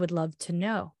 I would love to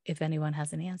know if anyone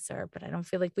has an answer, but I don't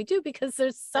feel like we do because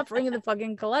there's suffering in the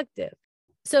fucking collective.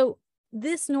 So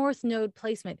this North Node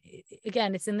placement,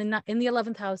 again, it's in the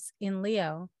 11th house in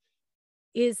Leo,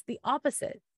 is the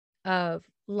opposite of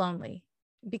lonely,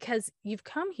 because you've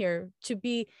come here to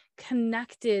be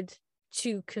connected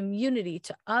to community,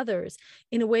 to others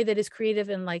in a way that is creative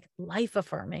and like life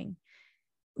affirming,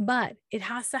 but it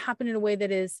has to happen in a way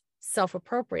that is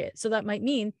self-appropriate. So that might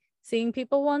mean seeing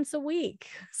people once a week,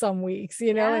 some weeks,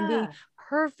 and being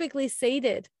perfectly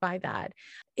sated by that.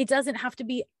 It doesn't have to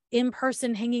be in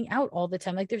person hanging out all the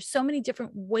time. Like there's so many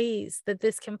different ways that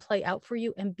this can play out for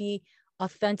you and be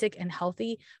authentic and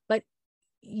healthy, but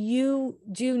you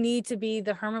do need to be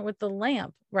the hermit with the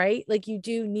lamp, right? Like you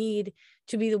do need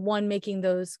to be the one making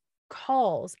those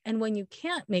calls. And when you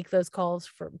can't make those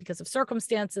calls because of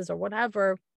circumstances or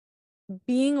whatever,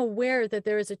 being aware that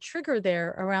there is a trigger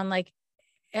there around like,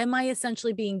 am I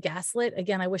essentially being gaslit?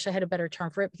 Again, I wish I had a better term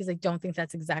for it because I don't think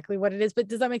that's exactly what it is, but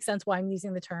does that make sense why I'm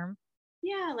using the term?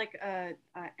 Yeah. Like,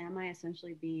 am I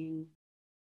essentially being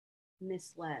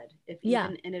misled, if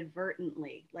even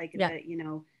inadvertently? Like,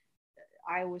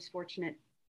 I was fortunate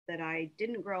that I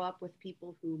didn't grow up with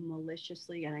people who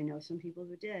maliciously, and I know some people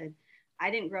who did,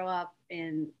 I didn't grow up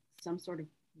in some sort of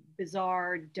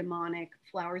bizarre, demonic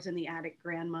flowers in the attic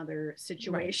grandmother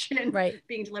situation, Right.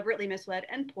 being deliberately misled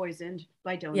and poisoned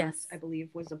by donuts, Yes. I believe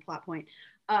was a plot point.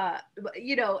 But,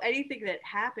 anything that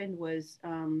happened was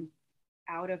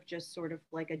out of just sort of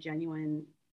like a genuine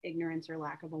ignorance or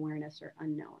lack of awareness or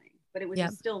unknowing. But it was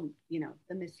Yep. still,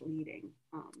 the misleading.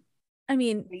 I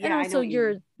mean, and Yeah, I know also what you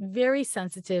you're mean. very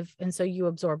sensitive. And so you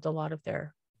absorbed a lot of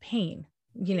their pain,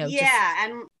 just Yeah,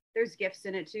 and there's gifts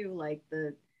in it too, like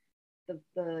the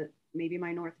maybe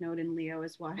my North Node in Leo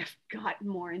is why I've gotten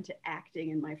more into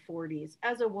acting in my 40s,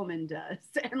 as a woman does.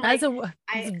 And as like a,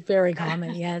 it's I very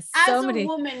common. Yes. as So a many.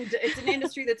 woman, it's an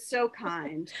industry that's so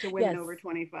kind to women Yes. over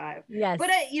 25. Yes. But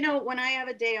when I have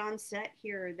a day on set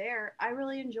here or there, I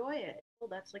really enjoy it. Well,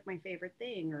 that's like my favorite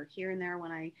thing. Or here and there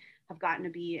when I have gotten to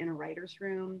be in a writer's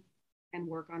room and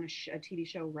work on a TV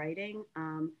show writing,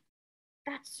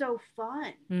 that's so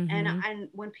fun. And Mm-hmm.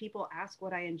 when people ask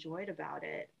what I enjoyed about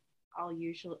it, I'll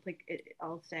usually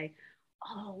I'll say,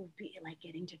 "Oh, be like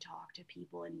getting to talk to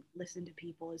people and listen to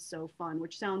people is so fun,"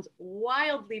 which sounds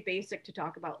wildly basic to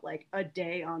talk about like a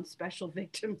day on Special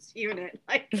Victims Unit.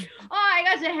 Like, oh, I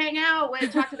got to hang out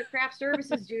with talk to the craft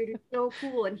services dude. It's so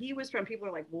cool, and he was from. People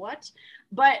are like, "What?"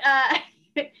 But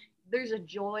there's a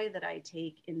joy that I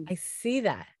take in I see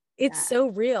that. It's that. so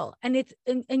real. And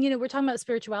we're talking about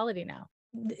spirituality now.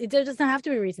 There doesn't have to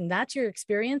be a reason. That's your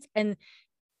experience. And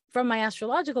from my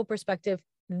astrological perspective,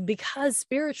 because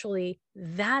spiritually,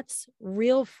 that's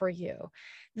real for you.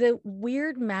 The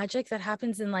weird magic that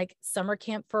happens in like summer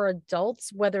camp for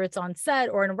adults, whether it's on set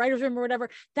or in a writer's room or whatever,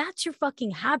 that's your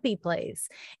fucking happy place.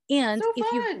 And So if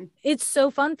you, fun. it's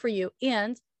so fun for you.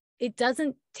 And it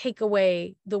doesn't take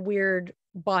away the weird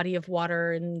body of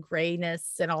water and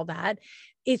grayness and all that.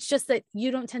 It's just that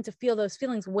you don't tend to feel those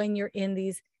feelings when you're in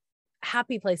these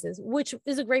happy places, which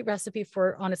is a great recipe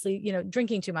for honestly,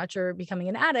 drinking too much or becoming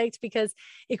an addict, because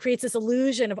it creates this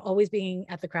illusion of always being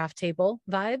at the craft table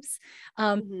vibes.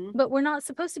 Mm-hmm. But we're not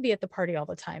supposed to be at the party all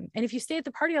the time. And if you stay at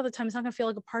the party all the time, it's not going to feel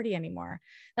like a party anymore.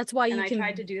 That's why And you I tried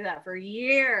can. to do that for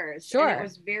years, and it Sure.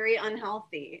 was very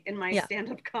unhealthy in my Yeah.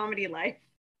 stand-up comedy life.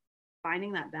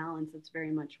 Finding that balance, that's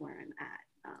very much where I'm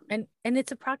at. And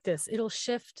it's a practice. It'll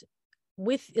shift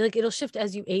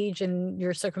as you age and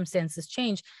your circumstances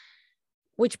change,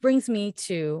 which brings me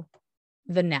to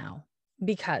the now,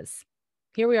 because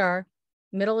here we are,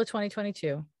 middle of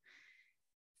 2022.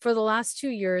 For the last 2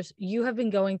 years, you have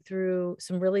been going through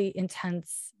some really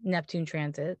intense Neptune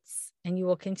transits, and you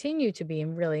will continue to be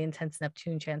in really intense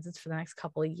Neptune transits for the next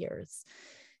couple of years.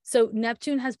 So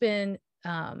Neptune has been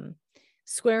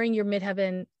squaring your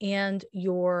midheaven and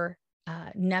your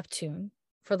Neptune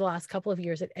for the last couple of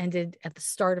years. It ended at the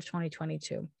start of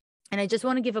 2022. And I just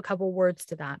want to give a couple words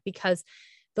to that, because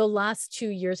the last 2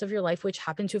 years of your life, which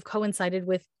happened to have coincided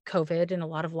with COVID and a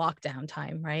lot of lockdown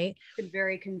time, right? Been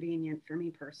very convenient for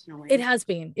me personally. It has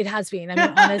been. I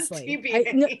mean, honestly,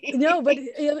 no, but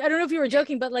I don't know if you were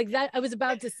joking, but like that, I was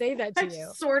about to say that to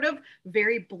you. Sort of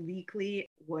very bleakly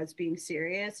was being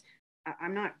serious.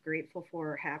 I'm not grateful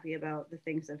for or happy about the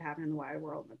things that have happened in the wide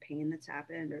world, and the pain that's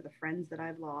happened, or the friends that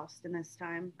I've lost in this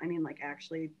time. I mean, like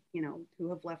actually, who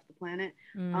have left the planet.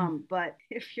 But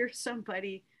if you're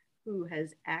somebody who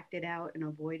has acted out and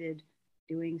avoided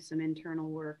doing some internal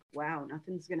work, wow,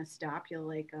 nothing's going to stop you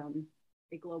like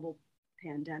a global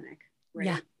pandemic, right?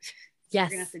 Yeah. So Yes.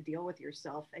 You're going to have to deal with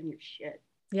yourself and your shit.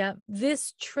 Yeah.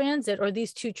 This transit, or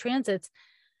these two transits,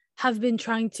 have been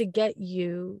trying to get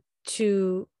you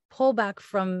to pull back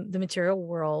from the material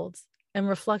world and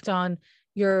reflect on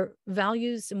your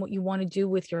values and what you want to do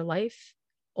with your life.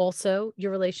 Also,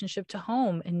 your relationship to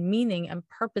home and meaning and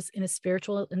purpose in a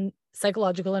spiritual and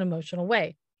psychological and emotional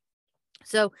way.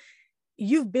 So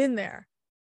you've been there.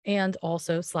 And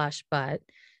also but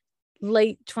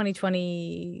late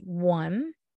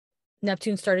 2021,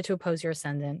 Neptune started to oppose your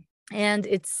ascendant. And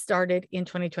it started in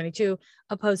 2022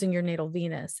 opposing your natal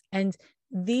Venus. And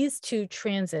these two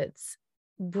transits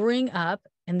bring up,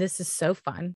 and this is so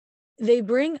fun, they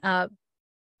bring up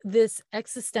this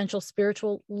existential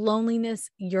spiritual loneliness,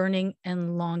 yearning,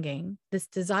 and longing, this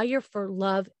desire for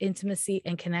love, intimacy,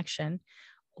 and connection,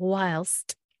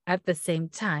 whilst at the same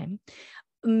time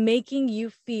making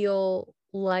you feel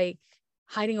like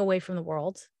hiding away from the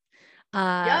world.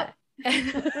 Yep.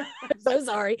 So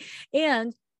sorry.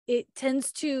 And it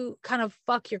tends to kind of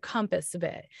fuck your compass a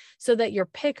bit so that your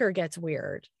picker gets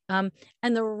weird. And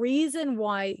the reason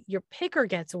why your picker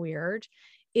gets weird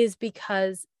is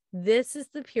because this is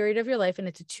the period of your life, and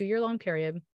it's a 2-year long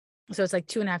period. So it's like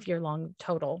 2.5 year long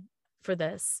total for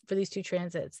these two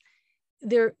transits.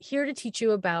 They're here to teach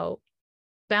you about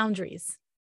boundaries,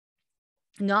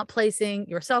 not placing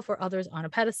yourself or others on a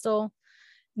pedestal,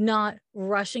 not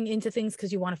rushing into things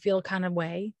because you want to feel a kind of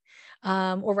way,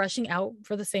 or rushing out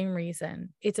for the same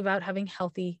reason. It's about having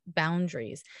healthy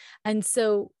boundaries. And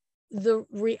so the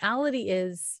reality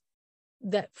is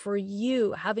that for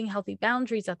you, having healthy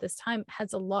boundaries at this time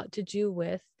has a lot to do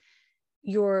with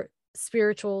your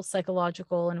spiritual,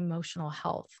 psychological, and emotional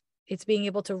health. It's being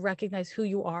able to recognize who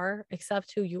you are,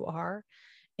 accept who you are,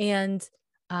 and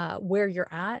where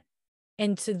you're at,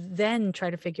 and to then try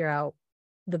to figure out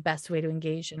the best way to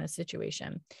engage in a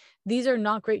situation. These are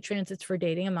not great transits for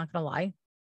dating. I'm not going to lie.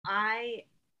 I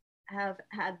have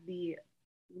had the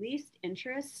least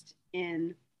interest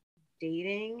in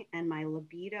dating, and my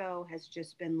libido has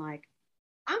just been like,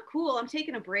 I'm cool. I'm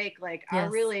taking a break. Like, I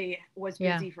Yes. really was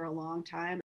Yeah. busy for a long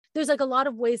time. There's like a lot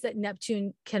of ways that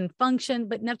Neptune can function,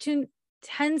 but Neptune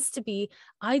tends to be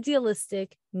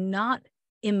idealistic, not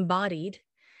embodied.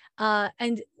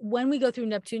 And when we go through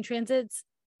Neptune transits,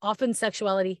 often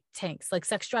sexuality tanks, like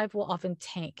sex drive will often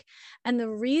tank. And the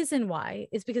reason why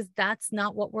is because that's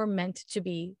not what we're meant to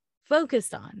be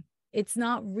focused on. It's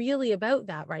not really about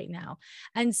that right now.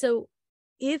 And so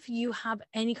if you have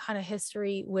any kind of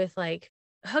history with like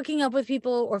hooking up with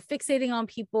people or fixating on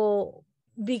people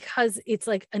because it's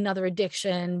like another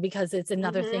addiction, because it's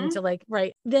another thing to like,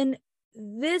 right, then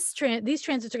these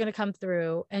transits are going to come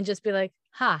through and just be like,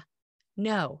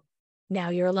 no, now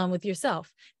you're alone with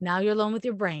yourself. Now you're alone with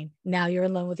your brain. Now you're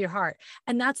alone with your heart.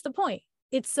 And that's the point.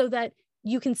 It's so that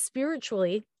you can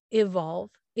spiritually evolve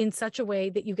in such a way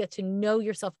that you get to know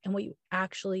yourself and what you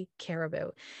actually care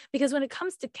about. Because when it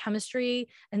comes to chemistry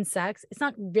and sex, it's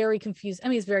not very confusing. I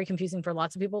mean, it's very confusing for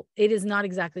lots of people. It is not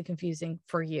exactly confusing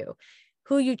for you.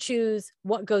 Who you choose,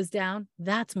 what goes down,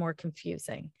 that's more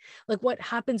confusing. Like what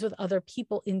happens with other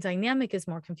people in dynamic is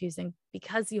more confusing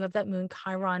because you have that Moon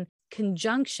Chiron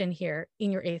conjunction here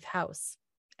in your 8th house.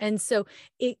 And so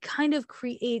it kind of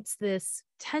creates this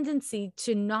tendency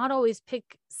to not always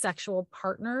pick sexual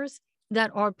partners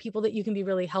that are people that you can be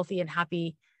really healthy and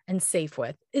happy and safe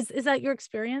with. Is that your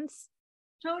experience?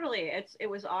 Totally. It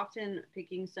was often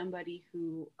picking somebody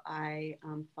who I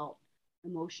felt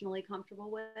emotionally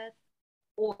comfortable with,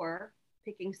 or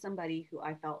picking somebody who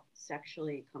I felt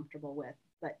sexually comfortable with,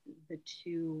 but the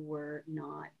two were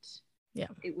not. Yeah.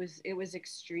 It was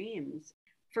extremes.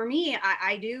 For me,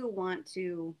 I do want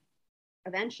to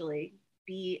eventually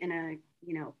be in a,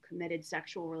 committed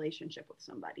sexual relationship with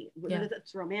somebody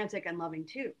that's romantic and loving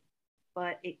too,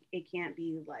 but it can't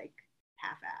be like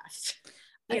half-assed.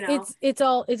 It's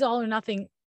all or nothing.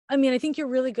 I mean, I think you're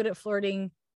really good at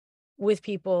flirting with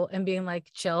people and being like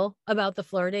chill about the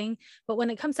flirting, but when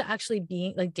it comes to actually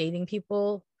being like dating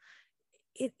people,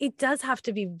 it does have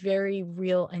to be very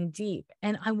real and deep.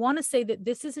 And I want to say that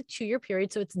this is a 2-year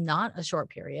period, so it's not a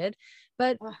short period,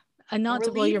 but not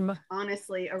to blow your mind.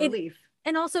 Honestly, a relief.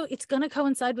 And also it's going to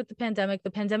coincide with the pandemic. The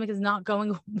pandemic is not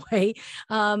going away.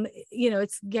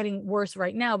 It's getting worse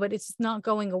right now, but it's not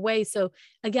going away. So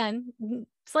again,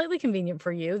 slightly convenient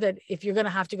for you that if you're going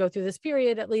to have to go through this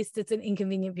period, at least it's an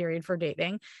inconvenient period for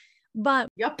dating,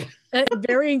 but yep.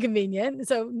 Very inconvenient.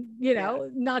 So,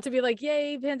 not to be like,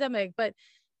 yay, pandemic, but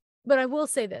I will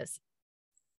say this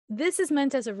is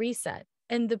meant as a reset,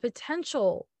 and the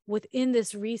potential within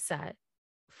this reset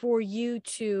for you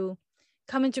to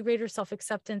come into greater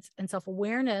self-acceptance and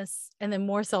self-awareness, and then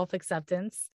more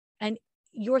self-acceptance, and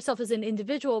yourself as an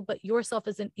individual, but yourself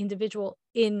as an individual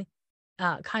in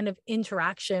kind of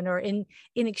interaction or in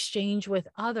exchange with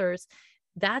others.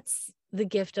 That's the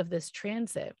gift of this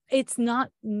transit. It's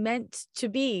not meant to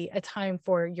be a time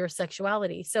for your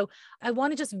sexuality. So I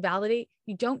want to just validate,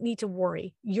 you don't need to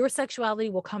worry. Your sexuality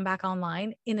will come back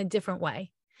online in a different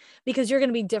way because you're going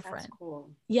to be different. That's cool.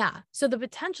 Yeah. So the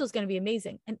potential is going to be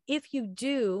amazing. And if you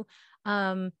do,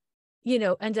 end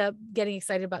up getting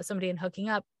excited about somebody and hooking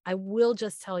up, I will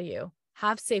just tell you,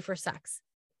 have safer sex,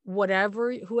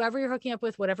 whoever you're hooking up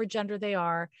with, whatever gender they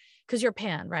are, because you're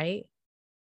pan, right?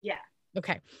 Yeah.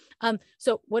 Okay.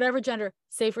 So whatever gender,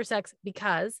 safer sex,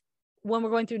 because when we're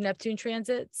going through Neptune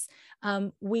transits,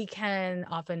 we can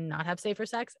often not have safer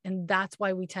sex. And that's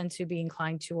why we tend to be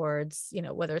inclined towards,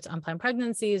 whether it's unplanned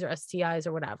pregnancies or STIs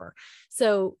or whatever.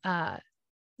 So, what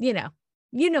to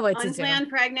do. Unplanned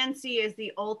pregnancy is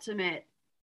the ultimate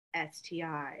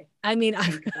STI. I mean,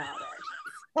 think about it.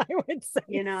 I would say,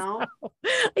 so.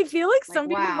 I feel like some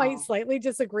people might slightly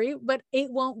disagree, but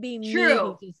it won't be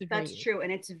true. Me disagree. That's true.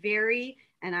 And it's very,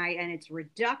 and it's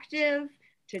reductive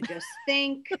to just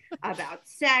think about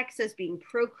sex as being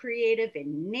procreative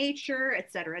in nature,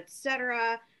 et cetera, et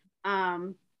cetera.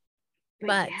 But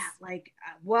yeah,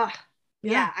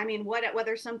 yeah. I mean,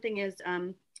 whether something is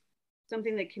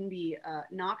something that can be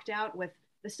knocked out with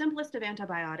the simplest of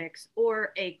antibiotics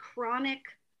or a chronic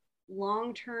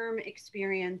long-term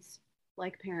experience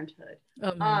like parenthood.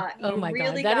 Oh You my God.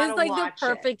 really That is gotta like the watch it.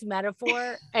 perfect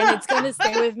metaphor, and it's going to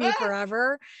stay with me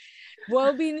forever.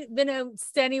 Woe be to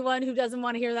anyone who doesn't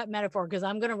want to hear that metaphor, because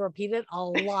I'm going to repeat it a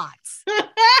lot.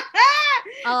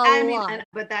 I mean, Lot.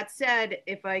 but that said,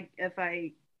 if I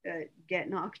get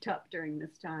knocked up during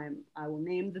this time, I will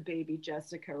name the baby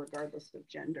Jessica, regardless of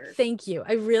gender. Thank you.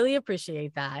 I really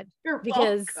appreciate that. You're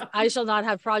because welcome. I shall not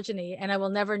have progeny, and I will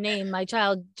never name my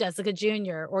child Jessica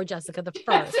Jr. or Jessica the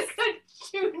First. Jessica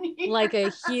Jr. Like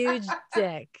a huge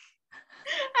dick.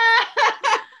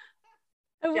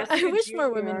 I wish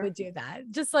more women would do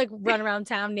that. Just like run around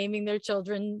town naming their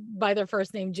children by their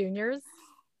first name juniors.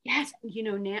 Yes, you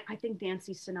know, I think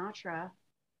Nancy Sinatra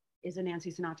is a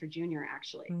Nancy Sinatra Jr.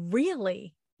 actually.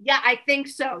 Really? Yeah, I think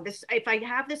so. This, if I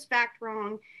have this fact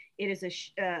wrong, it is a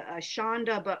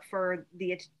Shonda, but for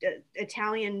the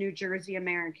Italian New Jersey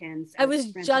Americans. I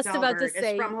was just about to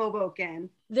say, from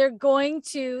Hoboken. They're going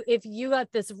to, if you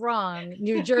got this wrong,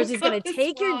 New Jersey's going to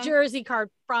take your Jersey card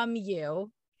from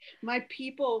you. My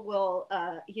people will,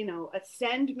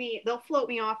 send me. They'll float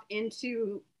me off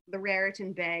into the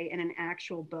Raritan Bay in an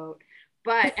actual boat,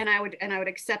 and I would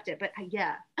accept it. But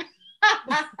yeah,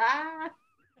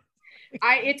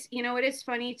 it is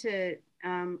funny to.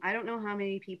 I don't know how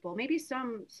many people, maybe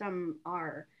some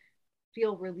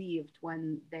feel relieved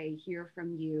when they hear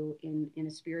from you in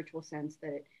a spiritual sense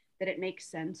that it makes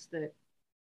sense that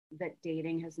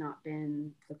dating has not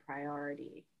been the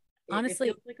priority. Honestly,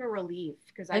 it feels like a relief,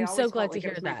 because I'm so glad to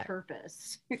hear that. My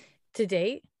purpose to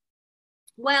date.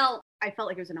 Well, I felt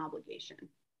like it was an obligation.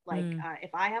 Like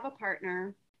if I have a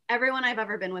partner, everyone I've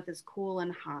ever been with is cool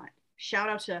and hot. Shout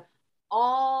out to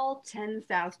all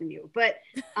 10,000 of you. But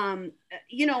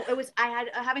it was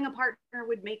having a partner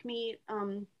would make me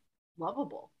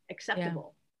lovable,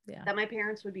 acceptable. Yeah. That my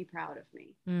parents would be proud of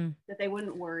me. That they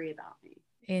wouldn't worry about me.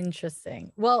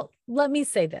 Interesting. Well, let me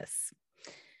say this.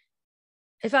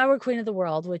 If I were queen of the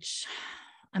world, which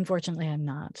unfortunately I'm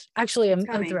not. Actually, I'm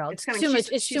thrilled.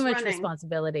 It's too much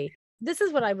responsibility. This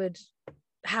is what I would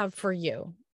have for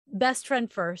you. Best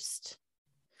friend first.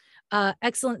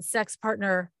 Excellent sex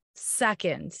partner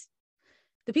second.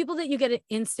 The people that you get an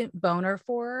instant boner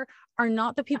for are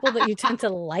not the people that you tend to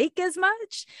like as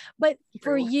much. But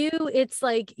for you, it's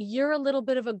like you're a little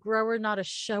bit of a grower, not a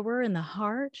shower in the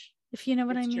heart, if you know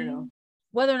what I mean. True.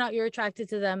 Whether or not you're attracted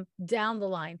to them down the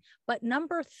line. But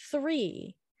number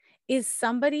 3 is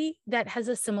somebody that has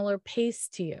a similar pace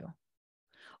to you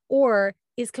or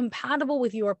is compatible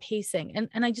with your pacing.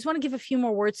 And I just want to give a few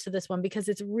more words to this one because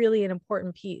it's really an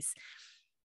important piece.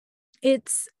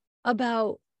 It's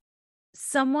about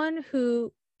someone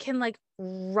who can like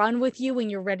run with you when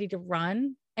you're ready to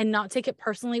run and not take it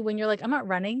personally when you're like, I'm not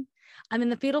running. I'm in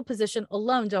the fetal position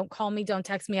alone. Don't call me. Don't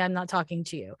text me. I'm not talking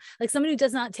to you. Like somebody who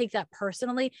does not take that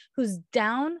personally, who's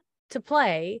down to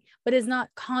play, but is not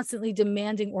constantly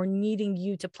demanding or needing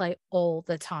you to play all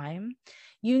the time.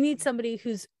 You need somebody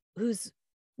who's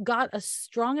got a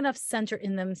strong enough center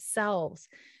in themselves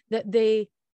that they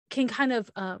can kind of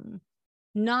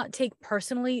not take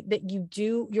personally that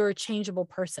you're a changeable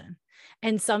person.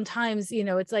 And sometimes,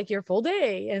 it's like your full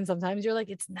day. And sometimes you're like,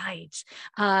 it's night.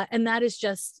 And that is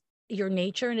just your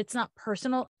nature and it's not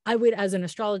personal. I would, as an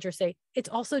astrologer, say it's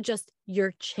also just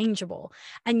you're changeable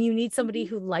and you need somebody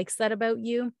who likes that about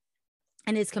you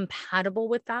and is compatible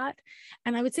with that.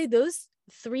 And I would say those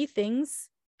 3 things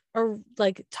are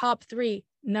like top 3.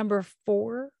 Number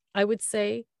 4, I would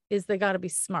say, is they got to be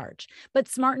smart, but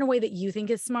smart in a way that you think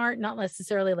is smart, not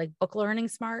necessarily like book learning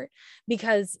smart,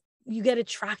 because you get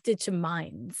attracted to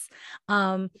minds.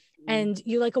 And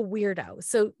you're like a weirdo.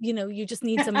 So, you just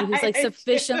need somebody who's like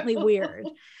sufficiently weird.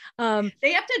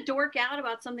 They have to dork out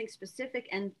about something specific.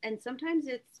 And sometimes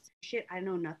it's shit I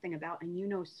know nothing about. And you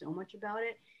know so much about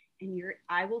it. And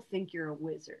I will think you're a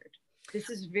wizard. This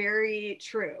is very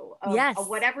true. Of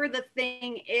whatever the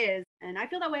thing is. And I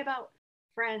feel that way about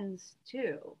friends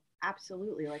too.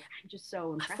 Absolutely. Like I'm just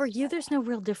so impressed. For you, there's no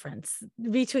real difference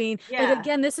between, like,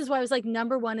 again, this is why I was like,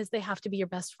 number 1 is they have to be your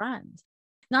best friend.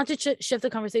 Not to shift the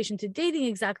conversation to dating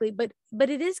exactly, but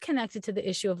it is connected to the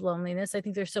issue of loneliness. I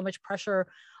think there's so much pressure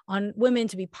on women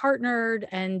to be partnered,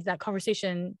 and that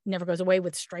conversation never goes away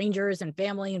with strangers and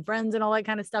family and friends and all that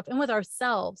kind of stuff, and with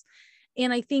ourselves.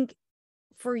 And I think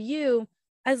for you,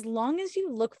 as long as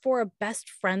you look for a best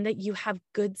friend that you have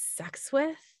good sex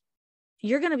with,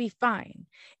 you're going to be fine.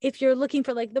 If you're looking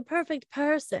for like the perfect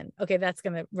person, okay, that's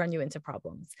going to run you into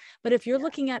problems. But if you're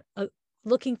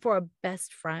looking for a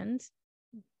best friend,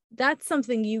 that's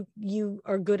something you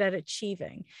are good at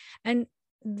achieving. And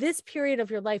this period of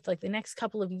your life, like the next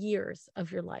couple of years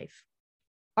of your life,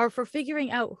 are for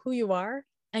figuring out who you are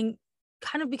and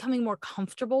kind of becoming more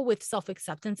comfortable with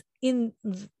self-acceptance in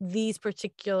these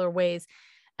particular ways.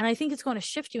 And I think it's going to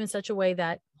shift you in such a way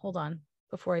that, hold on,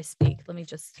 before I speak, let me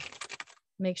just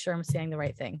make sure I'm saying the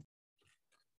right thing.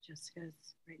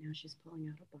 Jessica's right now, she's pulling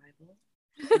out a Bible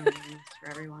for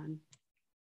everyone.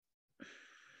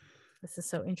 This is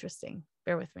so interesting.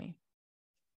 Bear with me.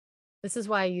 This is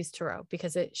why I use tarot,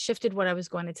 because it shifted what I was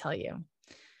going to tell you.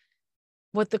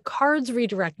 What the cards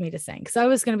redirect me to saying, because I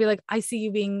was going to be like, I see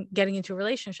you getting into a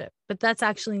relationship, but that's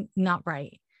actually not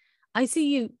right. I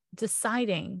see you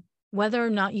deciding whether or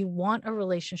not you want a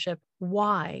relationship,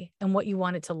 why, and what you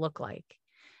want it to look like,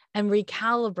 and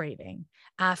recalibrating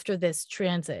after this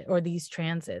transit or these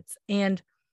transits. And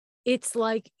it's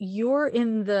like you're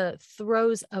in the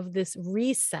throes of this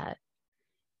reset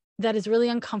that is really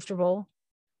uncomfortable,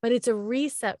 but it's a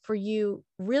reset for you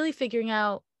really figuring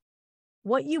out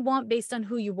what you want based on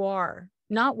who you are,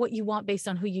 not what you want based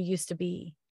on who you used to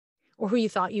be or who you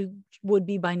thought you would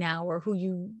be by now or who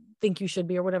you think you should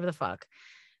be or whatever the fuck.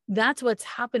 That's what's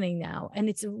happening now. And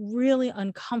it's really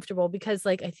uncomfortable because,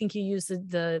 like, I think you use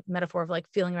the metaphor of like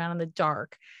feeling around in the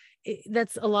dark.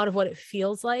 That's a lot of what it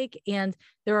feels like. And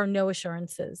there are no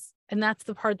assurances. And that's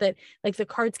the part that, like, the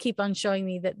cards keep on showing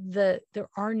me that there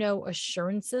are no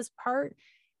assurances part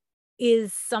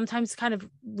is sometimes kind of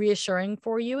reassuring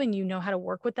for you and you know how to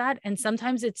work with that. And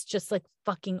sometimes it's just like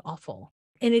fucking awful.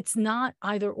 And it's not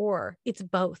either or, it's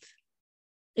both.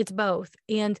 It's both.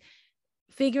 And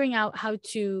figuring out how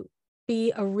to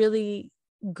be a really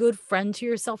good friend to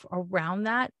yourself around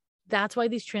that. That's why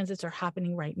these transits are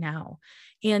happening right now.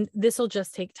 And this will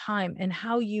just take time. And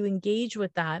how you engage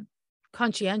with that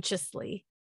conscientiously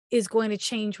is going to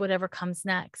change whatever comes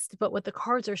next. But what the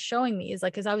cards are showing me is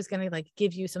like, because I was going to like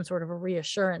give you some sort of a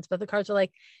reassurance, but the cards are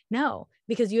like, no,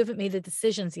 because you haven't made the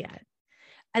decisions yet.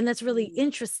 And that's really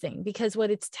interesting because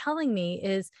what it's telling me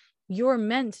is you're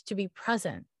meant to be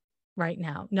present right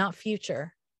now, not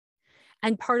future.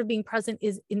 And part of being present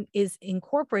is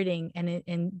incorporating and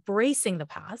embracing the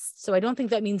past. So I don't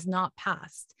think that means not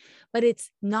past, but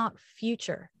it's not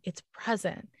future, it's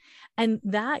present. And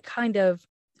that kind of,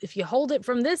 if you hold it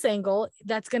from this angle,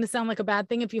 that's going to sound like a bad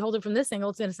thing. If you hold it from this angle,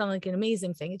 it's going to sound like an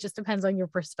amazing thing. It just depends on your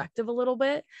perspective a little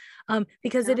bit,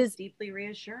 because it is deeply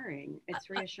reassuring. It's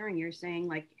reassuring. You're saying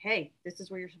like, hey, this is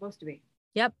where you're supposed to be.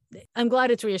 Yep. I'm glad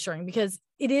it's reassuring because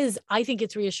it is, I think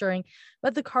it's reassuring,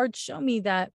 but the cards show me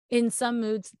that in some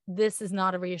moods, this is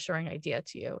not a reassuring idea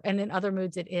to you. And in other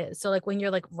moods it is. So like when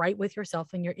you're like right with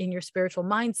yourself and you're in your spiritual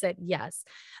mindset, yes.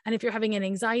 And if you're having an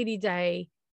anxiety day,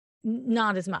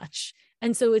 not as much.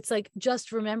 And so it's like,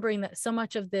 just remembering that so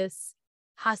much of this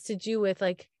has to do with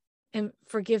like, and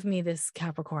forgive me this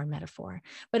Capricorn metaphor,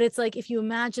 but it's like, if you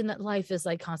imagine that life is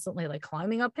like constantly like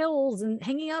climbing up hills and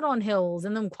hanging out on hills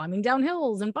and then climbing down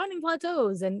hills and finding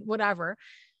plateaus and whatever.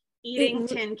 Eating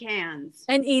tin cans.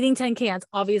 And eating tin cans.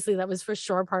 Obviously that was for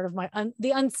sure part of my,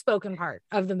 the unspoken part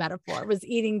of the metaphor was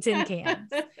eating tin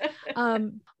cans.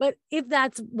 But if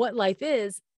that's what life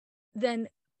is, then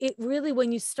it really,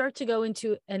 when you start to go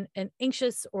into an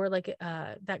anxious or like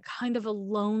that kind of a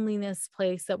loneliness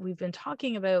place that we've been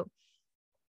talking about,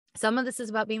 some of this is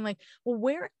about being like,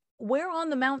 well, where on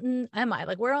the mountain am I?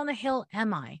 Like, where on the hill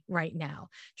am I right now?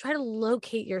 Try to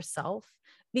locate yourself,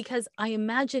 because I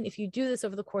imagine if you do this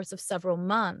over the course of several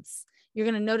months, you're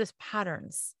going to notice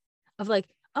patterns of like,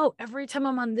 oh, every time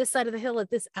I'm on this side of the hill at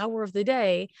this hour of the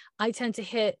day, I tend to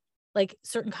hit like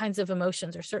certain kinds of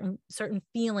emotions or certain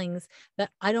feelings that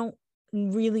I don't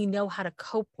really know how to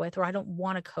cope with, or I don't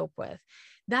want to cope with.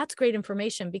 That's great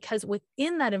information, because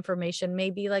within that information may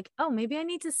be like, oh, maybe I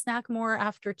need to snack more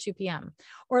after 2 p.m.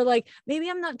 Or like, maybe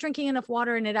I'm not drinking enough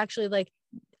water and it actually like,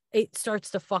 it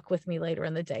starts to fuck with me later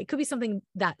in the day. It could be something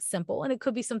that simple, and it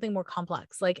could be something more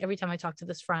complex. Like every time I talk to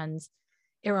this friend,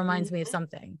 it reminds me of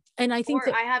something. And I think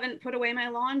that I haven't put away my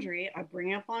laundry. I'm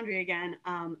bringing up laundry again.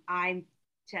 I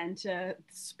tend to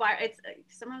spiral.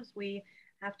 Sometimes we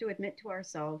have to admit to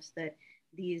ourselves that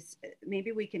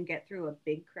maybe we can get through a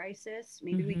big crisis.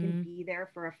 Maybe we can be there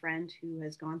for a friend who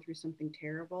has gone through something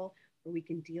terrible, or we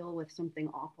can deal with something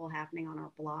awful happening on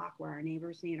our block where our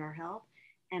neighbors need our help.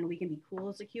 And we can be cool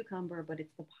as a cucumber, but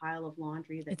it's the pile of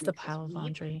laundry that it's the pile of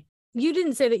laundry. You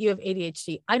didn't say that you have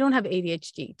ADHD. I don't have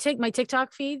ADHD. My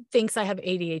TikTok feed thinks I have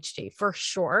ADHD for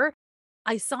sure.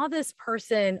 I saw this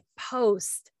person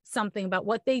post something about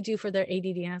what they do for their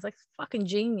ADD, and I was like, fucking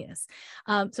genius.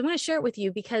 So I'm going to share it with you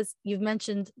because you've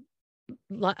mentioned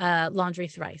laundry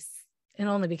thrice, and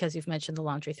only because you've mentioned the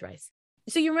laundry thrice.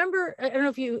 So you remember, I don't know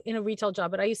if you in a retail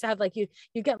job, but I used to have like you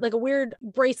get like a weird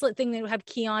bracelet thing that would have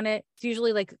key on it. It's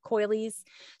usually like coilies.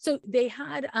 So they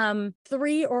had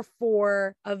 3 or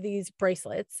 4 of these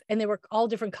bracelets and they were all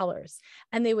different colors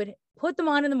and they would put them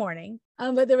on in the morning.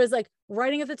 But there was like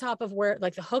writing at the top of where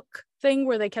like the hook thing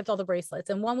where they kept all the bracelets.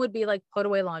 And one would be like put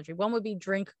away laundry. One would be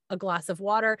drink a glass of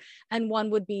water. And one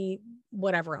would be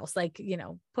whatever else, like,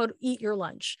 eat your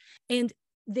lunch. And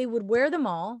they would wear them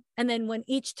all. And then when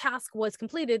each task was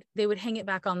completed, they would hang it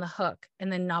back on the hook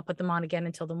and then not put them on again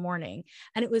until the morning.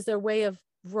 And it was their way of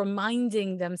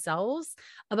reminding themselves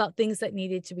about things that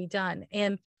needed to be done.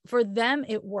 And for them,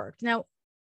 it worked. Now,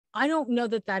 I don't know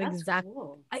that exactly,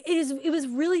 cool. It was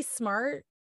really smart.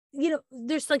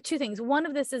 There's like 2 things. One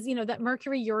of this is, that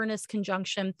Mercury-Uranus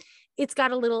conjunction, it's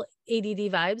got a little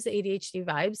ADD vibes, ADHD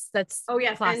vibes. That's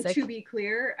classic. And to be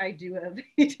clear, I do have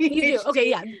ADHD. You do? Okay,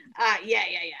 yeah. Yeah.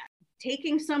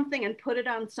 Taking something and put it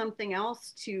on something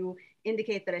else to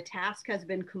indicate that a task has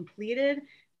been completed,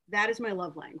 that is my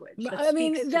love language.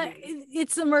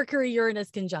 It's a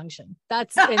Mercury-Uranus conjunction.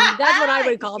 That's what I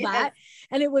would call yes. that.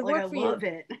 And it would work for you. I love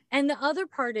it. And the other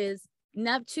part is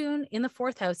Neptune in the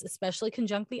 4th house, especially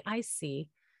conjunct the IC,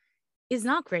 is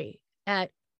not great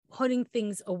at putting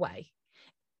things away.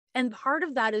 And part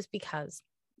of that is because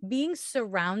being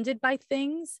surrounded by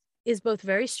things is both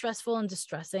very stressful and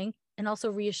distressing and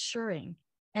also reassuring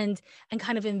and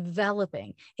kind of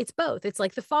enveloping. It's both. It's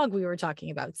like the fog we were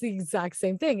talking about. It's the exact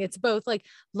same thing. It's both like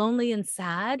lonely and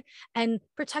sad and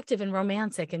protective and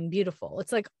romantic and beautiful.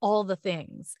 It's like all the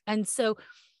things. And so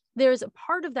there's a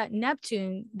part of that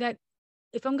Neptune that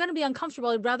if I'm going to be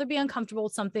uncomfortable, I'd rather be uncomfortable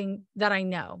with something that I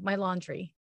know, my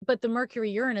laundry. But the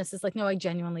Mercury-Uranus is like, no, I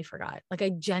genuinely forgot. Like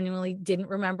I genuinely didn't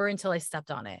remember until I stepped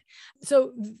on it.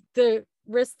 So the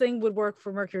wrist thing would work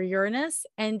for Mercury-Uranus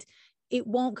and it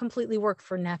won't completely work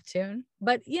for Neptune.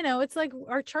 But, it's like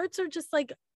our charts are just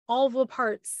like all the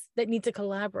parts that need to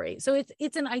collaborate. So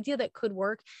it's an idea that could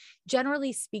work.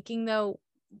 Generally speaking, though,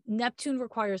 Neptune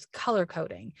requires color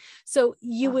coding. So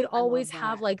you would always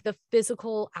have like the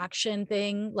physical action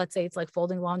thing. Let's say it's like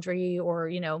folding laundry or,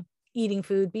 eating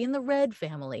food, be in the red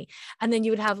family. And then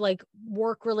you would have like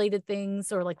work related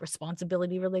things or like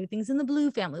responsibility related things in the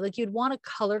blue family. Like you'd want to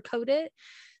color code it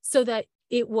so that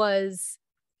it was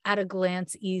at a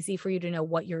glance easy for you to know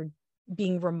what you're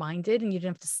being reminded and you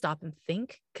didn't have to stop and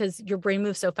think because your brain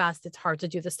moves so fast. It's hard to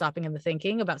do the stopping and the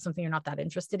thinking about something you're not that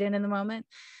interested in the moment.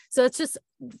 So it's just,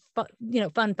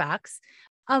 fun facts.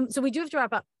 So we do have to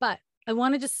wrap up, but I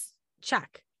want to just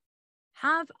check.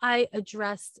 Have I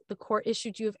addressed the core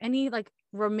issue? Do you have any like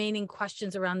remaining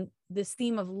questions around this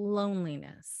theme of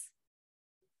loneliness?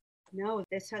 No,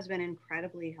 this has been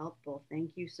incredibly helpful.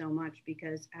 Thank you so much,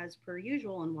 because as per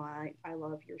usual, and why I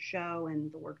love your show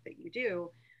and the work that you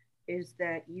do, is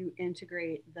that you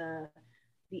integrate the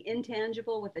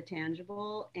intangible with the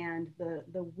tangible and the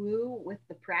woo with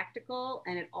the practical,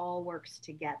 and it all works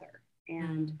together.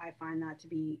 And I find that to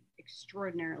be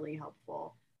extraordinarily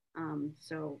helpful.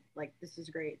 So like, this is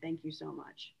great. Thank you so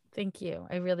much. Thank you.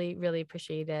 I really, really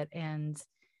appreciate it. And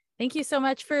thank you so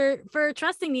much for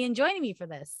trusting me and joining me for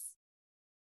this.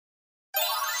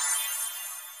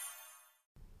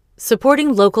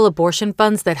 Supporting local abortion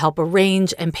funds that help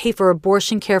arrange and pay for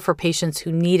abortion care for patients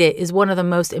who need it is one of the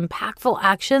most impactful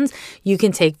actions you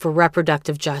can take for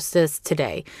reproductive justice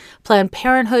today. Planned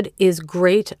Parenthood is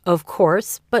great, of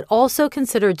course, but also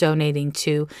consider donating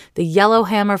to the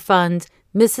Yellowhammer Fund,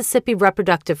 Mississippi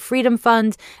Reproductive Freedom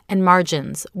Fund, and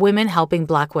Margins, Women Helping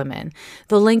Black Women.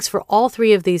 The links for all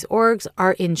 3 of these orgs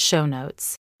are in show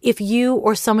notes. If you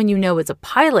or someone you know is a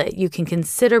pilot, you can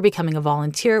consider becoming a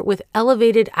volunteer with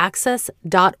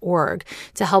ElevatedAccess.org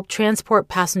to help transport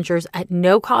passengers at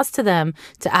no cost to them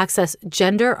to access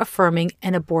gender-affirming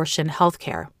and abortion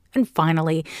healthcare. And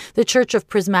finally, the Church of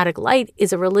Prismatic Light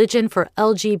is a religion for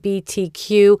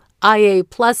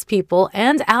LGBTQIA+ people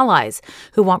and allies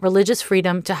who want religious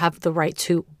freedom to have the right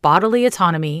to bodily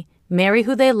autonomy, marry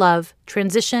who they love,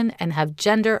 transition, and have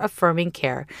gender-affirming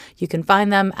care. You can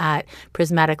find them at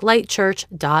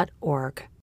prismaticlightchurch.org.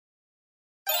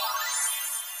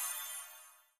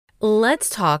 Let's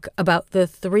talk about the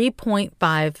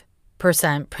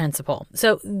 3.5% principle.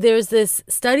 So there's this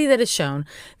study that has shown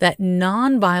that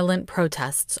nonviolent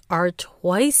protests are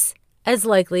twice as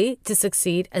likely to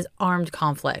succeed as armed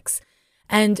conflicts.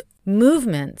 And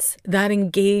movements that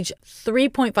engage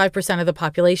 3.5% of the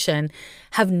population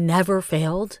have never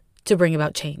failed to bring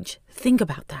about change. Think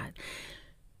about that.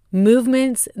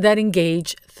 Movements that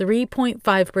engage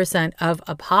 3.5% of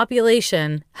a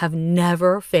population have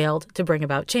never failed to bring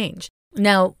about change.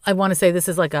 Now, I want to say this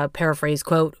is like a paraphrase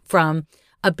quote from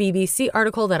a BBC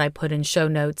article that I put in show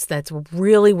notes that's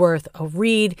really worth a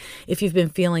read if you've been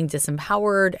feeling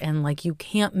disempowered and like you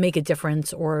can't make a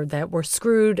difference or that we're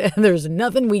screwed and there's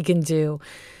nothing we can do.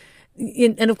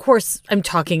 And of course, I'm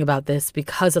talking about this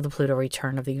because of the Pluto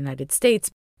return of the United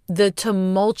States, the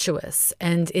tumultuous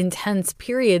and intense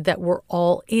period that we're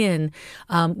all in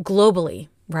globally,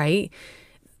 right?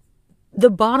 The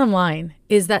bottom line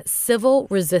is that civil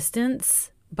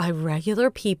resistance by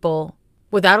regular people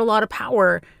without a lot of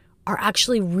power are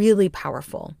actually really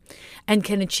powerful and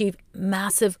can achieve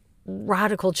massive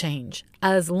radical change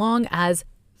as long as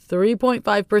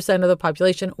 3.5% of the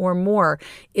population or more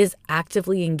is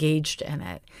actively engaged in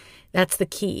it. That's the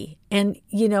key. And,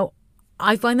 you know,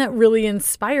 I find that really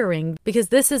inspiring because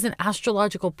this is an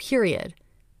astrological period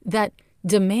that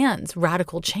demands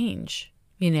radical change.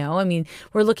 You know, I mean,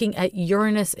 we're looking at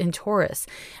Uranus in Taurus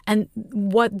and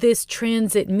what this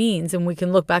transit means. And we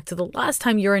can look back to the last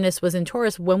time Uranus was in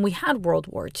Taurus when we had World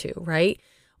War II, right?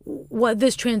 What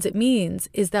this transit means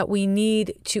is that we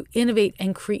need to innovate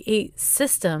and create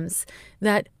systems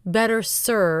that better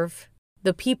serve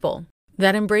the people,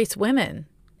 that embrace women,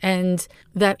 and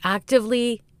that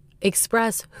actively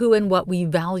express who and what we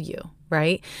value,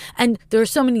 right? And there are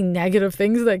so many negative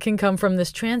things that can come from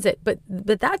this transit, but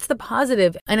that's the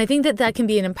positive. And I think that can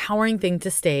be an empowering thing to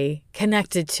stay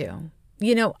connected to.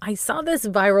 You know, I saw this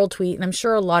viral tweet, and I'm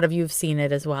sure a lot of you have seen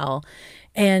it as well.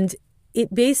 And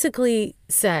it basically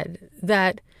said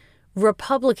that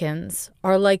Republicans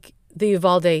are like the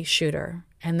Uvalde shooter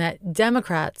and that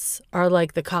Democrats are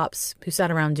like the cops who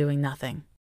sat around doing nothing.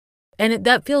 And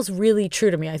that feels really true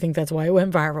to me. I think that's why it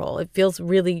went viral. It feels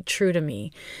really true to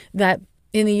me that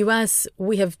in the U.S.,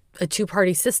 we have a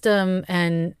two-party system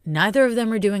and neither of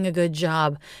them are doing a good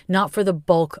job, not for the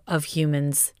bulk of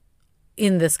humans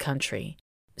in this country.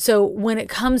 So when it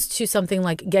comes to something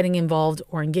like getting involved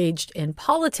or engaged in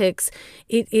politics,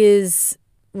 it is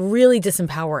really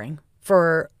disempowering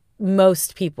for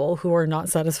most people who are not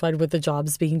satisfied with the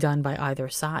jobs being done by either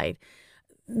side.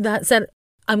 That said,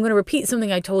 I'm going to repeat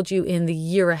something I told you in the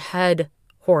year ahead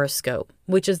horoscope,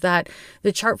 which is that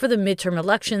the chart for the midterm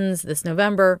elections this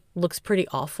November looks pretty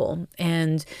awful.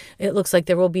 And it looks like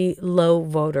there will be low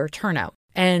voter turnout.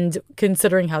 And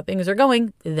considering how things are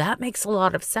going, that makes a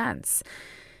lot of sense.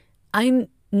 I'm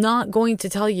not going to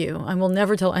tell you, I will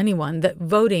never tell anyone that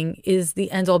voting is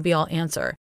the end-all be-all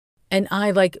answer. And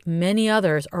I, like many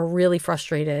others, are really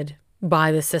frustrated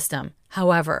by the system.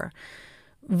 However,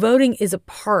 voting is a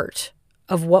part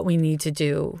of what we need to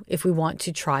do if we want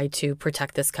to try to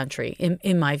protect this country,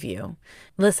 in my view.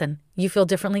 Listen, you feel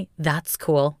differently? That's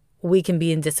cool. We can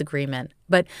be in disagreement.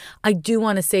 But I do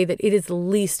want to say that it is the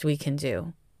least we can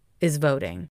do is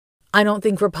voting. I don't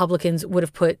think Republicans would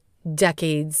have put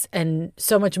decades and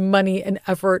so much money and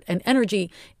effort and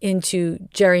energy into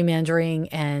gerrymandering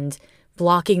and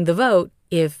blocking the vote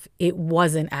if it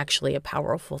wasn't actually a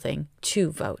powerful thing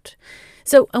to vote.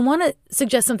 So I want to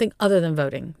suggest something other than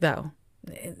voting, though.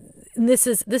 This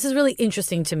is really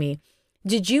interesting to me.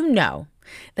 Did you know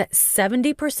that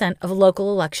 70% of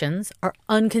local elections are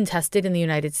uncontested in the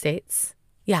United States?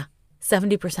 Yeah,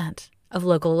 70% of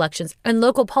local elections. And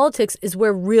local politics is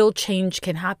where real change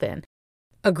can happen.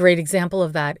 A great example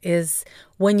of that is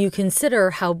when you consider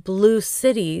how blue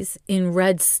cities in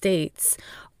red states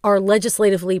are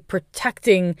legislatively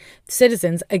protecting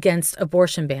citizens against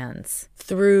abortion bans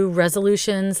through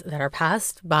resolutions that are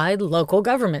passed by local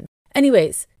government.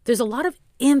 Anyways, there's a lot of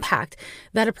impact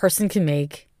that a person can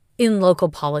make in local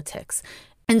politics.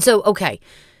 And so, okay,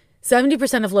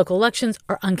 70% of local elections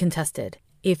are uncontested.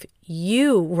 If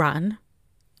you run,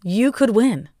 you could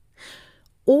win.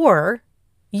 Or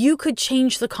you could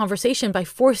change the conversation by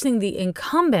forcing the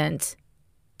incumbent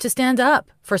to stand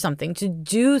up for something, to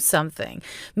do something,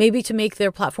 maybe to make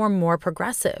their platform more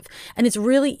progressive. And it's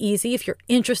really easy if you're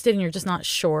interested and you're just not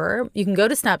sure. You can go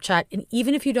to Snapchat, and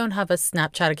even if you don't have a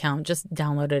Snapchat account, just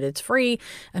download it. It's free,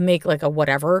 and make like a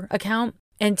whatever account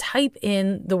and type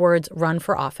in the words "run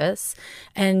for office,"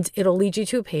 and it'll lead you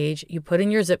to a page. You put in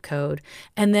your zip code,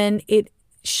 and then it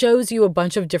shows you a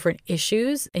bunch of different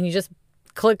issues, and you just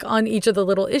click on each of the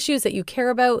little issues that you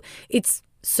care about. It's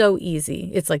so easy.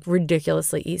 It's like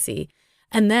ridiculously easy.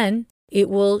 And then it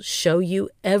will show you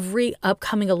every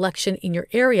upcoming election in your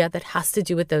area that has to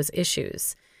do with those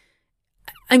issues.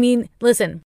 I mean,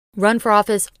 listen, run for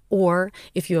office, or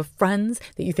if you have friends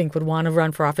that you think would want to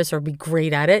run for office or be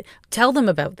great at it, tell them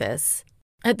about this.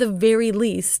 At the very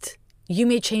least, you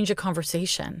may change a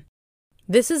conversation.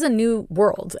 This is a new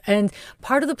world, and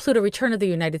part of the Pluto return of the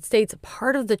United States,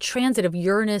 part of the transit of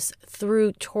Uranus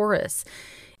through Taurus,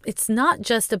 It's not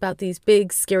just about these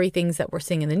big, scary things that we're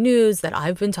seeing in the news that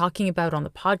I've been talking about on the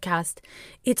podcast.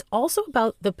 It's also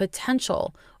about the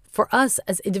potential for us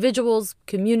as individuals,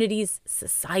 communities,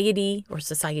 society, or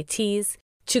societies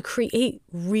to create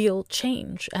real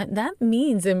change. And that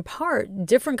means, in part,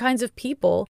 different kinds of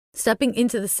people stepping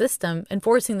into the system and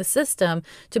forcing the system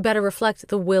to better reflect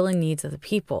the will and needs of the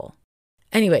people.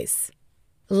 Anyways,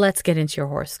 let's get into your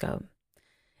horoscope.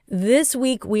 This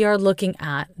week, we are looking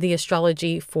at the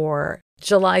astrology for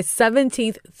July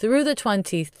 17th through the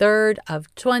 23rd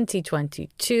of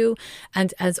 2022.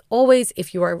 And as always,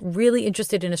 if you are really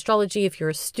interested in astrology, if you're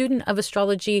a student of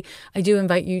astrology, I do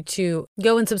invite you to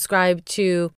go and subscribe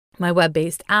to my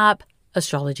web-based app,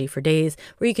 Astrology for Days,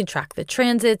 where you can track the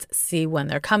transits, see when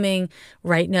they're coming,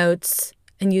 write notes,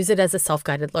 and use it as a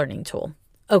self-guided learning tool.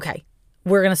 Okay,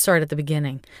 we're going to start at the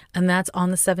beginning, and that's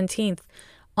on the 17th.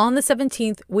 On the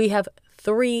 17th, we have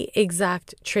 3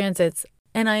 exact transits,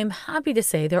 and I am happy to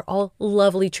say they're all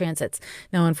lovely transits.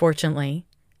 Now, unfortunately,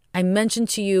 I mentioned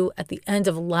to you at the end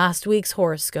of last week's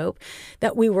horoscope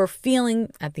that we were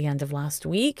feeling, at the end of last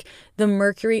week, the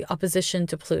Mercury opposition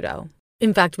to Pluto.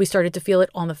 In fact, we started to feel it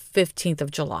on the 15th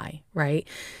of July, right?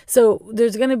 So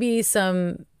there's going to be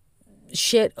some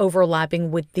shit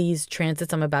overlapping with these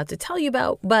transits I'm about to tell you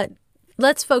about, but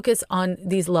let's focus on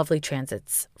these lovely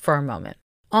transits for a moment.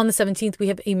 On the 17th, we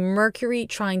have a Mercury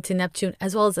trine to Neptune,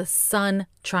 as well as a Sun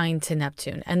trine to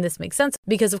Neptune. And this makes sense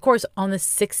because, of course, on the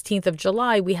 16th of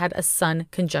July, we had a Sun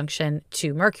conjunction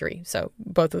to Mercury. So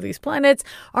both of these planets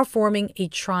are forming a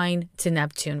trine to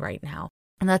Neptune right now.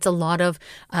 And that's a lot of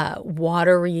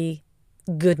watery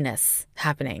goodness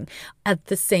happening. At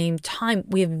the same time,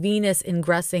 we have Venus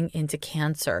ingressing into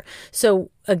Cancer.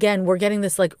 So again, we're getting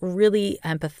this like really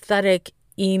empathetic,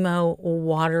 emo,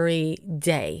 watery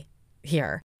day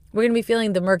here. We're going to be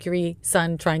feeling the Mercury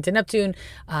Sun trine to Neptune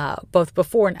both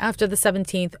before and after the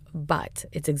 17th, but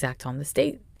it's exact on this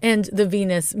date. And the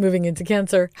Venus moving into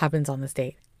Cancer happens on this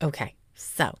date. Okay,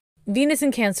 so Venus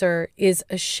in Cancer is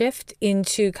a shift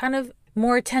into kind of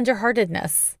more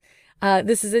tenderheartedness.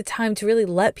 This is a time to really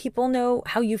let people know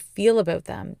how you feel about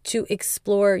them, to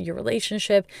explore your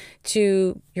relationship,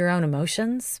 to your own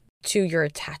emotions, to your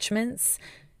attachments,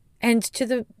 and to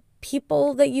the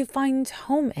people that you find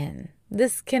home in.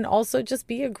 This can also just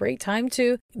be a great time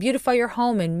to beautify your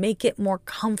home and make it more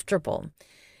comfortable.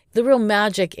 The real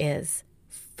magic is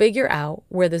figure out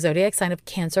where the zodiac sign of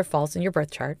Cancer falls in your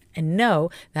birth chart and know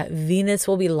that Venus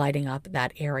will be lighting up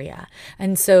that area.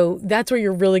 And so that's where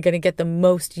you're really going to get the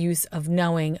most use of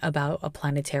knowing about a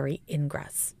planetary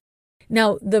ingress.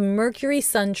 Now, the Mercury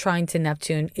Sun trine to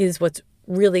Neptune is what's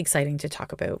really exciting to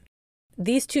talk about.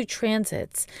 These 2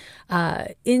 transits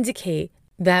indicate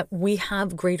that we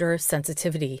have greater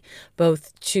sensitivity,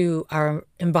 both to our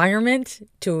environment,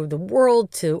 to the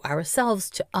world, to ourselves,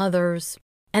 to others.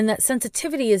 And that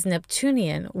sensitivity is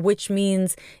Neptunian, which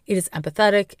means it is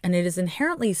empathetic and it is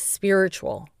inherently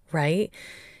spiritual, right?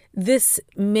 This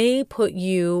may put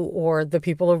you or the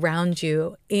people around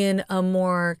you in a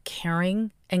more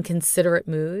caring and considerate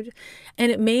mood,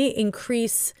 and it may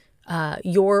increase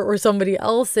your or somebody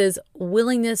else's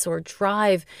willingness or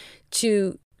drive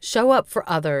to show up for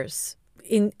others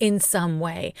in some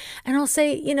way. And I'll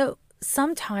say,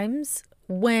 sometimes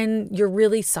when you're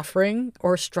really suffering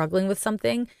or struggling with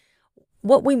something,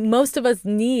 what most of us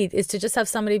need is to just have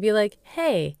somebody be like,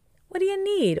 hey, what do you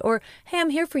need? Or, hey,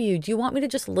 I'm here for you. Do you want me to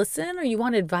just listen, or you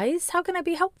want advice? How can I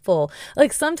be helpful?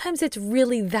 Like, sometimes it's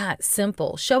really that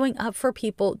simple. Showing up for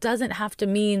people doesn't have to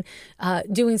mean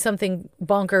doing something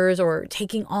bonkers or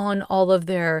taking on all of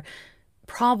their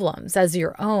problems as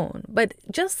your own, but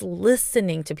just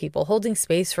listening to people, holding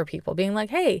space for people, being like,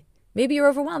 hey, maybe you're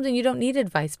overwhelmed and you don't need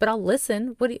advice, but I'll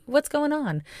listen. What's going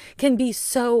on? Can be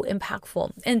so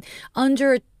impactful. And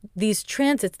under these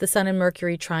transits, the Sun and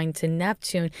Mercury trine to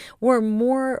Neptune, we're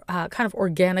more kind of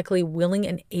organically willing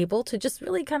and able to just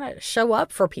really kind of show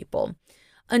up for people.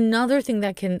 Another thing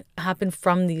that can happen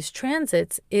from these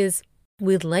transits is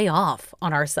we lay off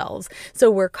on ourselves. So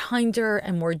we're kinder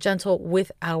and more gentle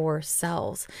with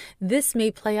ourselves. This may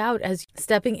play out as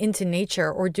stepping into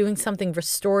nature or doing something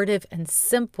restorative and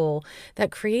simple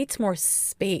that creates more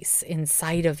space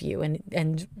inside of you.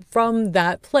 And from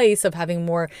that place of having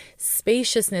more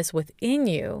spaciousness within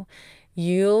you,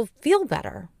 you'll feel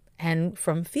better. And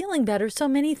from feeling better, so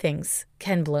many things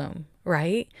can bloom,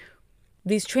 right?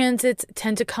 These transits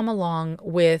tend to come along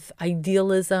with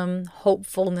idealism,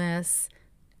 hopefulness,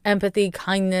 empathy,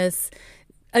 kindness,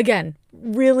 Again,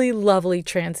 really lovely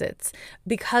transits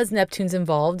because Neptune's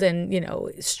involved and,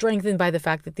 strengthened by the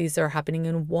fact that these are happening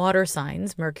in water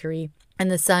signs. Mercury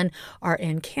and the sun are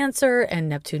in Cancer and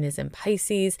Neptune is in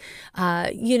Pisces.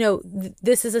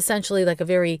 This is essentially like a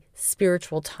very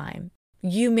spiritual time.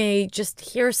 You may just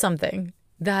hear something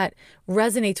that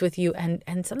resonates with you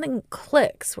and something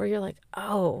clicks where you're like,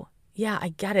 oh, yeah, I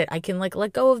get it. I can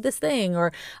let go of this thing,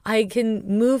 or I can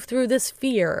move through this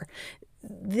fear.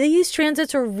 These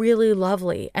transits are really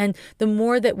lovely. And the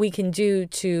more that we can do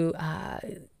to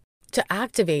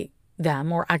activate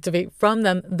them or activate from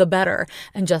them, the better.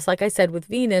 And just like I said with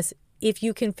Venus, if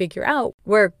you can figure out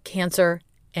where Cancer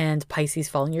and Pisces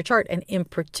fall in your chart, and in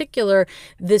particular,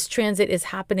 this transit is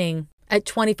happening at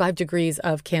 25 degrees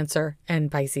of Cancer and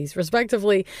Pisces,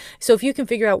 respectively. So if you can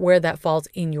figure out where that falls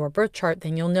in your birth chart,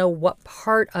 then you'll know what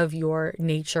part of your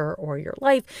nature or your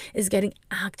life is getting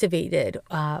activated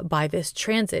by this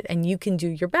transit. And you can do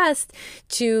your best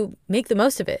to make the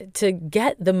most of it, to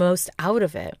get the most out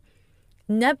of it.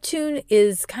 Neptune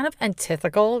is kind of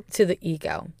antithetical to the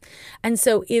ego. And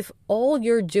so if all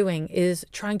you're doing is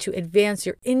trying to advance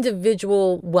your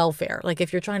individual welfare, like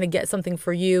if you're trying to get something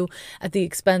for you at the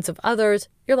expense of others,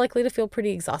 you're likely to feel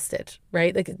pretty exhausted,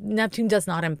 right? Like Neptune does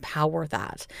not empower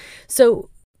that. So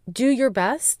do your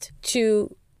best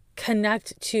to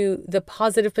connect to the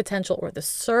positive potential or the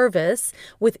service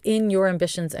within your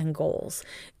ambitions and goals.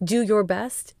 Do your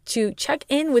best to check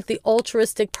in with the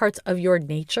altruistic parts of your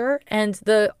nature and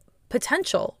the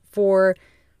potential for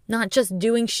not just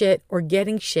doing shit or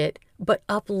getting shit, but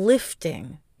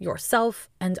uplifting yourself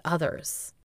and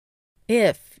others.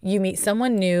 If you meet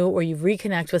someone new or you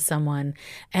reconnect with someone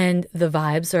and the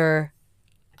vibes are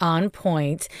on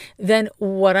point, then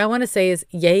what I want to say is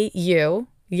yay you,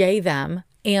 yay them.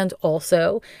 And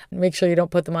also make sure you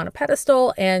don't put them on a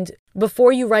pedestal. And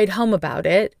before you write home about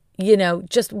it,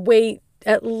 just wait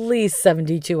at least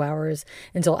 72 hours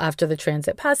until after the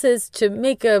transit passes to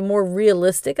make a more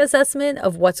realistic assessment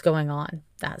of what's going on.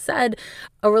 That said,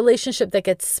 a relationship that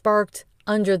gets sparked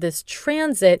under this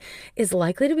transit is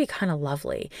likely to be kind of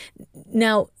lovely.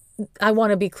 Now, I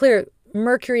want to be clear.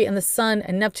 Mercury and the sun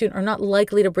and Neptune are not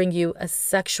likely to bring you a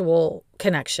sexual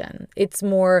connection. It's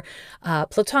more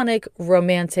platonic,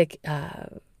 romantic,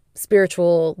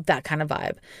 spiritual, that kind of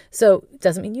vibe. So it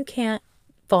doesn't mean you can't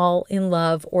fall in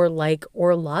love or like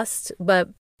or lust, but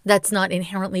that's not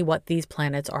inherently what these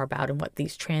planets are about and what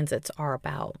these transits are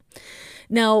about.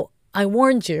 Now, I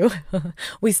warned you,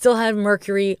 we still have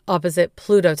Mercury opposite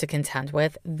Pluto to contend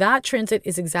with. That transit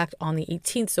is exact on the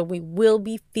 18th, so we will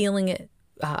be feeling it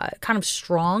kind of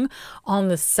strong on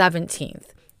the 17th.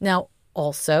 Now,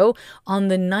 also on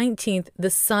the 19th,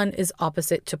 the sun is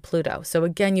opposite to Pluto. So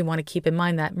again, you want to keep in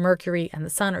mind that Mercury and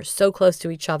the sun are so close to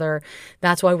each other.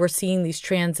 That's why we're seeing these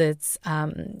transits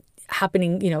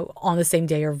happening, on the same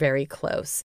day or very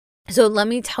close. So let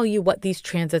me tell you what these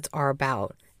transits are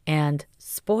about. And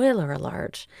spoiler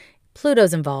alert,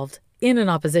 Pluto's involved in an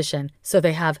opposition. So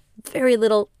they have very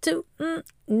little to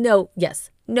no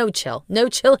chill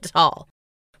at all.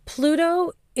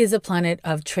 Pluto is a planet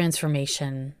of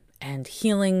transformation and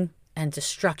healing and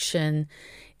destruction.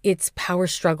 It's power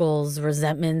struggles,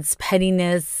 resentments,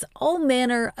 pettiness, all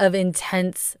manner of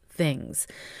intense things.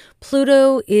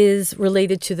 Pluto is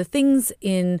related to the things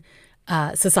in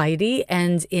society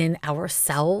and in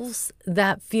ourselves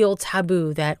that feel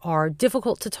taboo, that are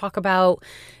difficult to talk about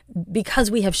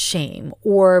because we have shame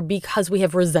or because we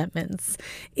have resentments.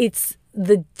 It's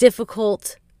the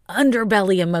difficult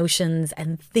underbelly emotions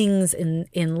and things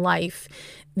in life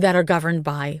that are governed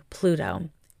by Pluto.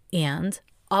 And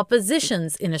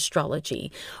oppositions in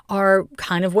astrology are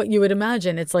kind of what you would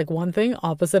imagine. It's like one thing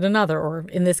opposite another, or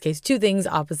in this case, two things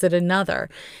opposite another.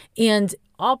 And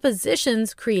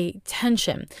oppositions create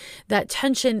tension. That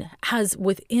tension has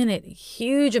within it a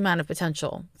huge amount of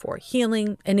potential for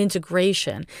healing and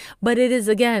integration, but it is,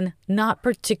 again, not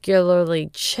particularly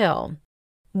chill.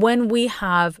 When we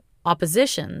have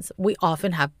oppositions, we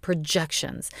often have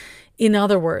projections. In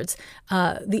other words,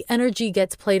 the energy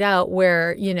gets played out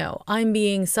where, I'm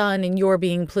being Sun and you're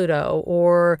being Pluto,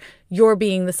 or you're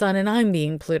being the Sun and I'm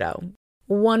being Pluto.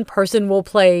 One person will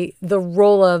play the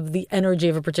role of the energy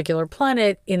of a particular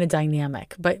planet in a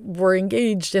dynamic, but we're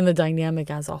engaged in the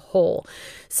dynamic as a whole.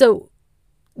 So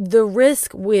the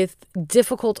risk with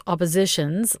difficult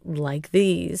oppositions like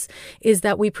these is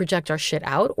that we project our shit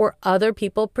out, or other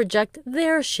people project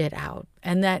their shit out,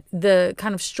 and that the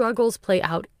kind of struggles play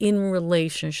out in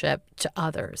relationship to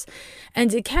others.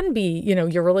 And it can be,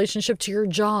 your relationship to your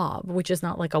job, which is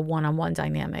not like a one-on-one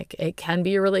dynamic. It can be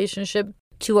your relationship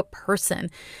to a person.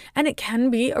 And it can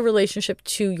be a relationship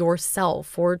to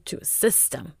yourself or to a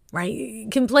system, right?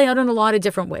 It can play out in a lot of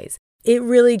different ways. It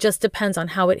really just depends on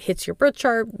how it hits your birth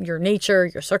chart, your nature,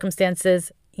 your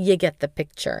circumstances. You get the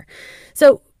picture.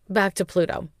 So back to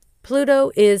Pluto.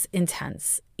 Pluto is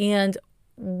intense. And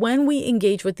when we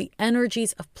engage with the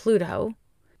energies of Pluto,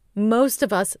 most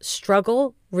of us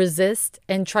struggle, resist,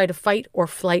 and try to fight or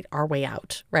flight our way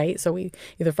out, right? So we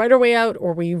either fight our way out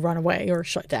or we run away or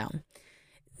shut down.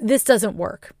 This doesn't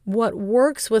work. What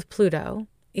works with Pluto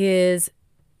is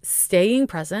staying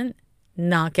present,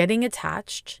 not getting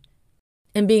attached,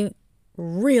 and being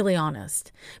really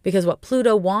honest. Because what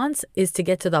Pluto wants is to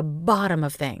get to the bottom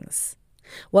of things.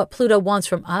 What Pluto wants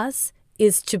from us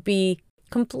is to be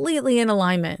completely in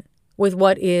alignment with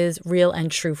what is real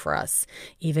and true for us,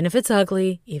 even if it's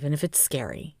ugly, even if it's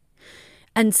scary.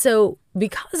 And so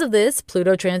because of this,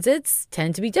 Pluto transits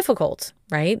tend to be difficult,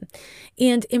 right?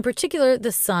 And in particular,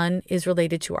 the sun is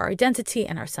related to our identity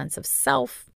and our sense of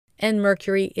self. And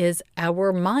Mercury is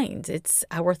our mind. It's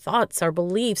our thoughts, our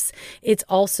beliefs. It's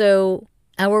also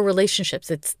our relationships.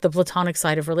 It's the platonic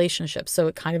side of relationships. So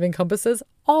it kind of encompasses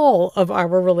all of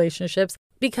our relationships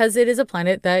because it is a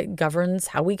planet that governs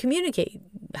how we communicate,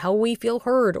 how we feel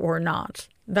heard or not,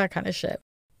 that kind of shit.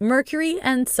 Mercury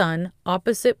and Sun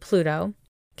opposite Pluto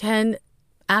can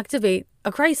activate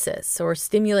a crisis or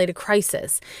stimulate a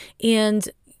crisis. And,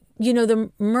 you know, the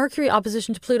Mercury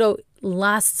opposition to Pluto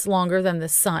lasts longer than the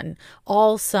Sun.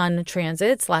 All Sun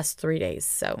transits last 3 days.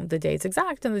 So the day's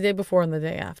exact and the day before and the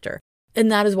day after.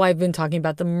 And that is why I've been talking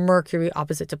about the Mercury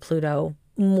opposite to Pluto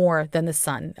more than the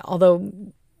Sun, although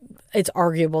it's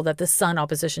arguable that the Sun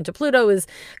opposition to Pluto is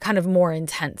kind of more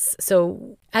intense.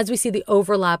 So as we see the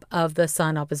overlap of the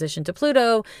Sun opposition to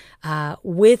Pluto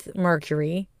with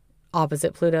Mercury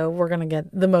opposite Pluto, we're going to get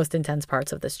the most intense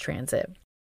parts of this transit.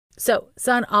 So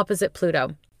Sun opposite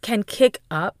Pluto can kick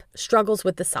up struggles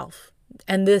with the self.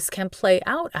 And this can play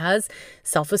out as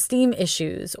self-esteem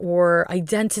issues or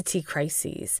identity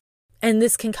crises. And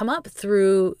this can come up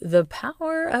through the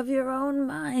power of your own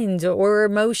mind or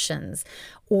emotions,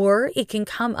 or it can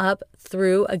come up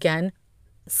through, again,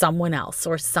 someone else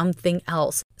or something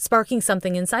else, sparking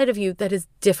something inside of you that is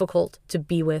difficult to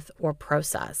be with or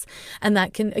process. And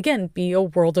that can, again, be a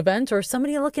world event or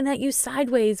somebody looking at you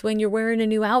sideways when you're wearing a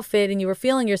new outfit and you were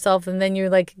feeling yourself and then you're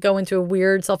like go into a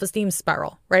weird self-esteem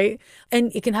spiral, right?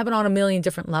 And it can happen on a million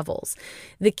different levels.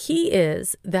 The key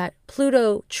is that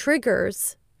Pluto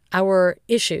triggers our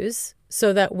issues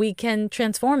so that we can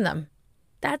transform them.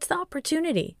 That's the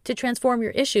opportunity to transform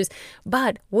your issues.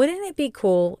 But wouldn't it be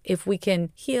cool if we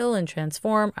can heal and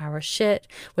transform our shit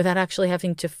without actually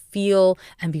having to feel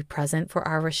and be present for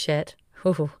our shit?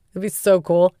 Ooh, it'd be so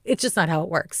cool. It's just not how it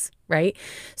works, right?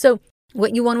 So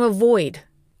what you want to avoid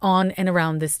on and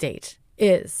around this date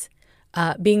is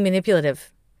being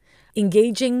manipulative,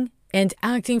 engaging and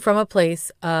acting from a place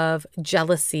of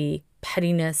jealousy,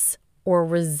 pettiness, or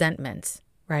resentment,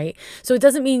 right? So it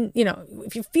doesn't mean, you know,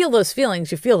 if you feel those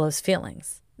feelings, you feel those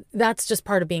feelings. That's just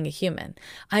part of being a human.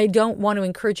 I don't want to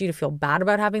encourage you to feel bad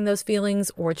about having those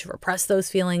feelings or to repress those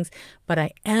feelings, but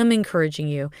I am encouraging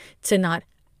you to not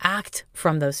act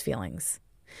from those feelings,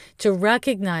 to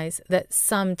recognize that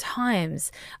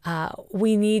sometimes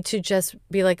we need to just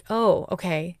be like, oh,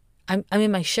 okay, I'm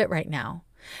in my shit right now.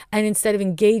 And instead of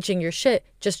engaging your shit,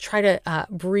 just try to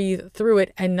breathe through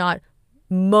it and not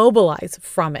mobilize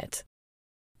from it.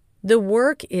 The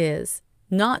work is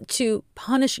not to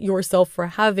punish yourself for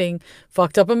having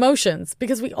fucked up emotions,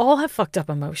 because we all have fucked up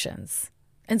emotions.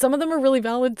 And some of them are really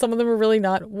valid, some of them are really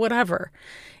not, whatever.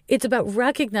 It's about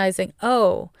recognizing,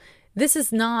 oh, this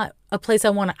is not a place I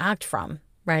want to act from,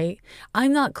 right?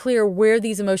 I'm not clear where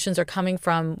these emotions are coming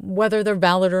from, whether they're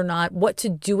valid or not, what to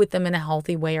do with them in a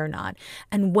healthy way or not.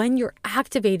 And when you're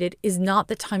activated is not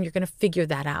the time you're going to figure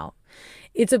that out.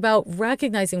 It's about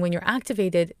recognizing when you're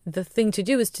activated, the thing to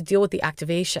do is to deal with the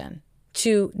activation,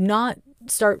 to not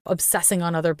start obsessing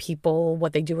on other people,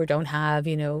 what they do or don't have,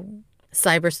 you know,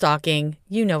 cyber stalking,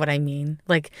 you know what I mean,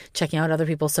 like checking out other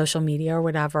people's social media or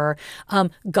whatever,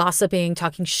 gossiping,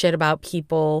 talking shit about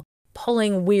people,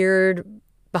 pulling weird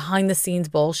behind the scenes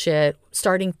bullshit,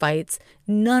 starting fights.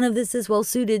 None of this is well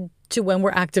suited to when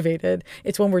we're activated.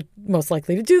 It's when we're most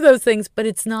likely to do those things, but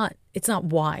it's not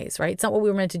wise, right? It's not what we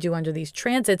were meant to do under these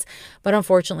transits, but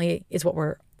unfortunately is what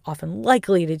we're often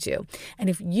likely to do. And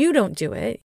if you don't do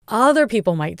it, other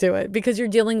people might do it because you're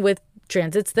dealing with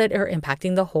transits that are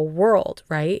impacting the whole world,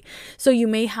 right? So you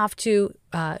may have to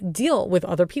deal with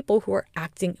other people who are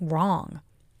acting wrong.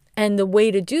 And the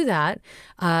way to do that,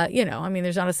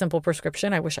 there's not a simple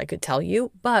prescription. I wish I could tell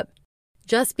you, but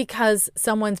Just because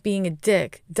someone's being a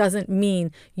dick doesn't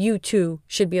mean you too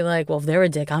should be like, well, if they're a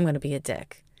dick, I'm going to be a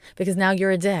dick, because now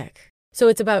you're a dick. So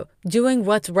it's about doing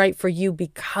what's right for you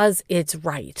because it's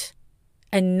right,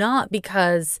 and not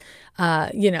because,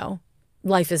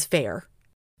 life is fair.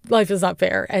 Life is not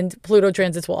fair. And Pluto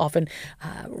transits will often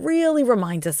really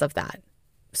remind us of that.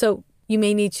 So you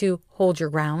may need to hold your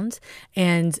ground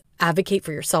and advocate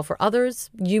for yourself or others.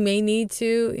 You may need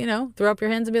to, throw up your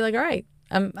hands and be like, all right,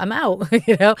 I'm out.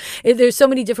 There's so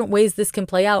many different ways this can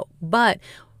play out. But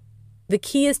the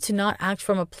key is to not act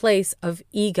from a place of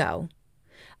ego,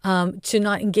 to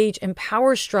not engage in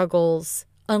power struggles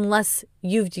unless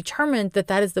you've determined that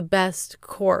that is the best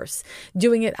course.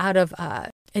 Doing it out of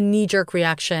a knee-jerk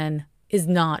reaction is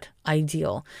not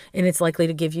ideal. And it's likely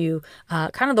to give you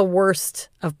kind of the worst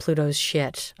of Pluto's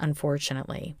shit,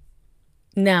 unfortunately.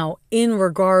 Now, in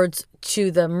regards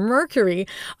to the Mercury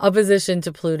opposition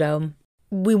to Pluto,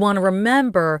 we want to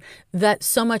remember that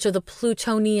so much of the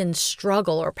Plutonian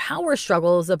struggle or power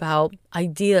struggle is about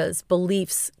ideas,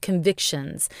 beliefs,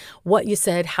 convictions, what you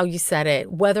said, how you said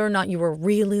it, whether or not you were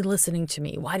really listening to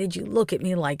me. Why did you look at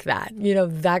me like that?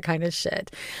 That kind of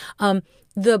shit.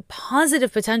 The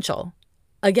positive potential,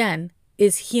 again,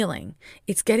 is healing.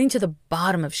 It's getting to the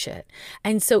bottom of shit.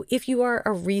 And so if you are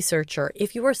a researcher,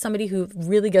 if you are somebody who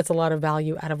really gets a lot of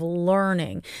value out of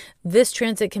learning, this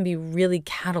transit can be really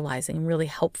catalyzing, really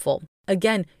helpful.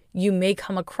 Again, you may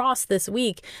come across this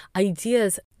week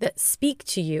ideas that speak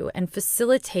to you and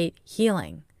facilitate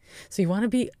healing. So you want to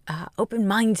be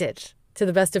open-minded to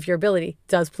the best of your ability.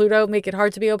 Does Pluto make it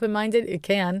hard to be open-minded? It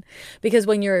can, because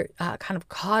when you're kind of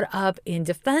caught up in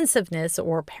defensiveness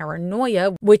or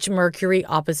paranoia, which Mercury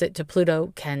opposite to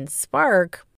Pluto can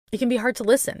spark, it can be hard to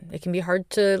listen. It can be hard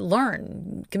to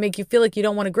learn. It can make you feel like you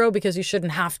don't want to grow because you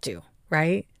shouldn't have to,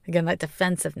 right? Again, that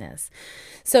defensiveness.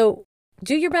 So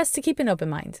do your best to keep an open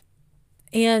mind,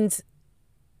 and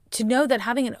to know that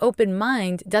having an open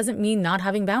mind doesn't mean not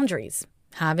having boundaries.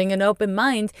 Having an open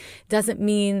mind doesn't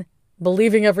mean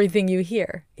believing everything you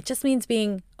hear. It just means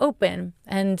being open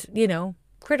and,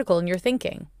 critical in your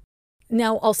thinking.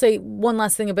 Now, I'll say one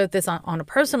last thing about this on a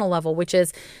personal level, which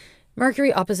is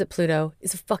Mercury opposite Pluto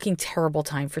is a fucking terrible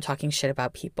time for talking shit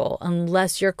about people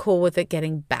unless you're cool with it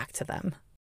getting back to them.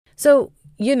 So,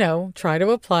 try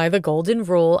to apply the golden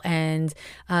rule and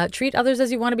treat others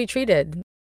as you want to be treated.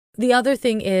 The other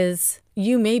thing is,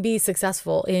 you may be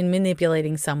successful in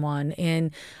manipulating someone,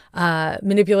 in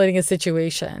manipulating a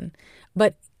situation,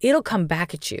 but it'll come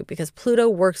back at you because Pluto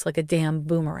works like a damn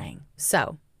boomerang.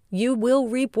 So you will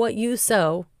reap what you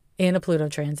sow in a Pluto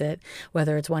transit,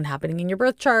 whether it's one happening in your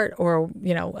birth chart or,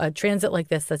 a transit like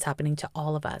this that's happening to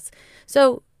all of us.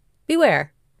 So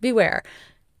beware.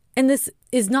 And this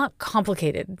is not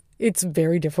complicated. It's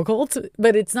very difficult,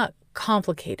 but it's not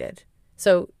complicated.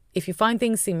 So if you find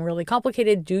things seem really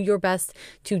complicated, do your best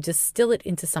to distill it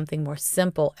into something more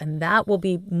simple, and that will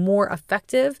be more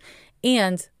effective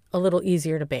and a little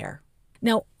easier to bear.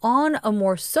 Now, on a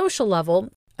more social level,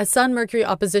 a Sun-Mercury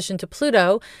opposition to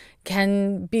Pluto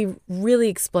can be really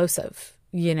explosive.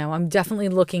 I'm definitely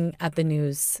looking at the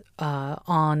news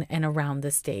on and around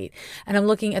this date, and I'm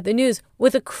looking at the news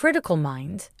with a critical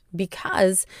mind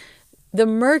because the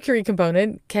Mercury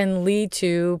component can lead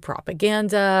to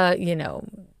propaganda,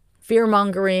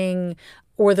 fear-mongering,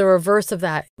 or the reverse of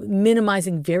that,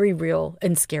 minimizing very real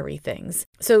and scary things.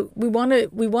 So we want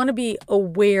to be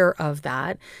aware of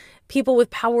that. People with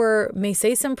power may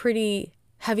say some pretty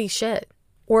heavy shit,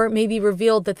 or it may be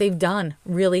revealed that they've done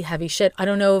really heavy shit. I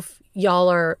don't know if y'all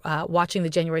are watching the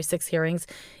January 6th hearings.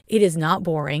 It is not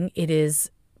boring. It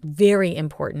is very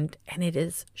important, and it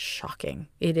is shocking.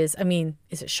 Is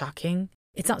it shocking?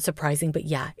 It's not surprising, but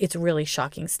yeah, it's really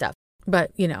shocking stuff.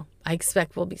 But, I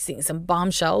expect we'll be seeing some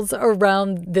bombshells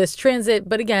around this transit.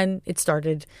 But again,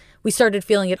 we started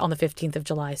feeling it on the 15th of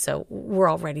July. So we're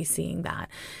already seeing that.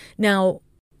 Now,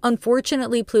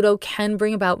 unfortunately, Pluto can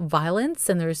bring about violence.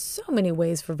 And there's so many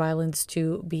ways for violence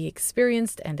to be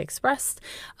experienced and expressed.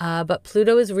 But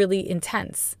Pluto is really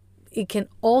intense. It can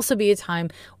also be a time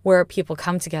where people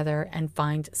come together and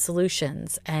find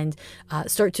solutions and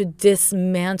start to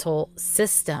dismantle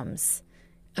systems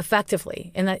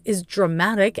effectively. And that is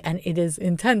dramatic and it is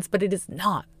intense, but it is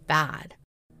not bad.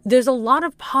 There's a lot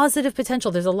of positive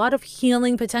potential. There's a lot of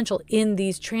healing potential in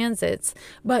these transits.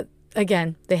 But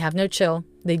again, they have no chill.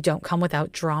 They don't come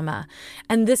without drama.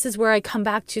 And this is where I come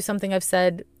back to something I've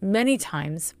said many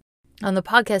times on the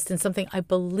podcast and something I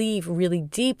believe really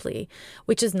deeply,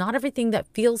 which is not everything that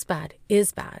feels bad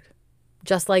is bad.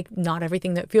 Just like not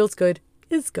everything that feels good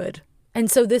is good.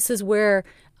 And so this is where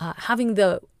having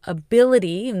the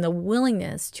ability and the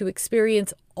willingness to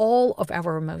experience all of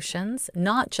our emotions,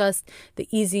 not just the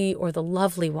easy or the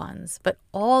lovely ones, but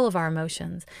all of our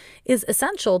emotions, is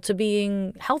essential to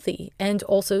being healthy and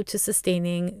also to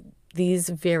sustaining these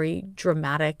very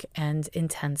dramatic and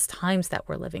intense times that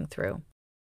we're living through.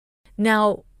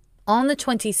 Now, on the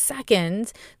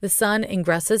 22nd, the sun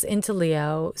ingresses into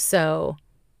Leo, so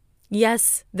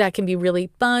yes, that can be really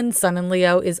fun. Sun in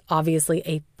Leo is obviously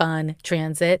a fun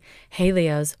transit. Hey,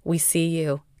 Leos, we see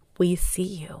you. We see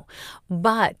you.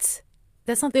 But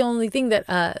that's not the only thing that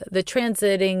the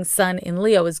transiting sun in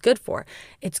Leo is good for.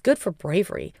 It's good for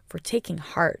bravery, for taking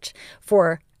heart,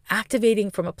 for activating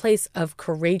from a place of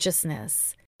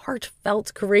courageousness,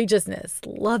 heartfelt courageousness,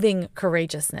 loving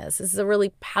courageousness. This is a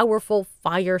really powerful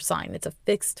fire sign. It's a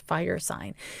fixed fire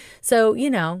sign. So,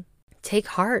 take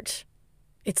heart.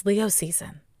 It's Leo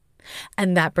season.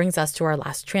 And that brings us to our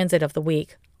last transit of the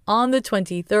week. On the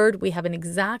 23rd, we have an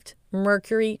exact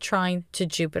Mercury trine to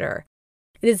Jupiter.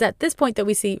 It is at this point that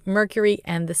we see Mercury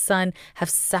and the sun have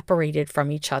separated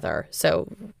from each other.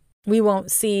 So we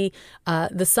won't see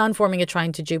the sun forming a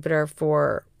trine to Jupiter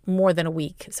for more than a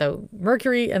week. So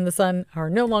Mercury and the sun are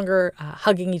no longer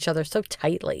hugging each other so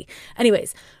tightly.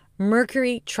 Anyways,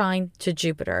 Mercury trine to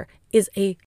Jupiter is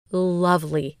a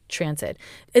lovely transit.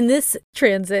 And this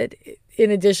transit,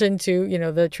 in addition to,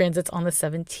 the transits on the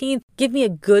 17th, give me a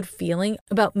good feeling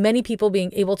about many people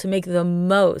being able to make the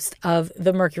most of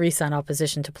the Mercury Sun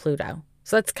opposition to Pluto.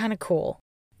 So that's kind of cool.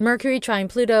 Mercury trine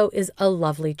Pluto is a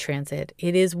lovely transit.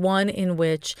 It is one in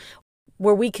which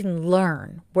where we can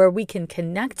learn, where we can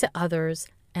connect to others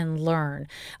and learn,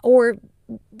 or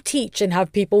teach and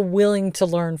have people willing to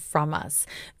learn from us.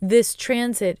 This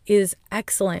transit is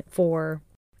excellent for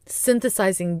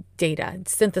synthesizing data,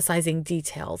 synthesizing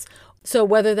details. So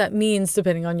whether that means,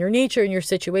 depending on your nature and your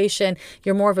situation,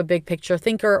 you're more of a big picture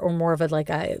thinker or more of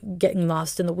a getting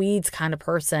lost in the weeds kind of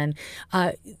person,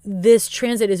 this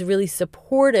transit is really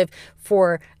supportive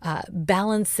for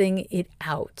balancing it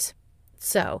out.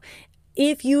 So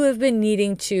if you have been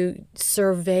needing to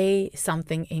survey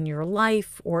something in your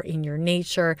life or in your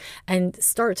nature and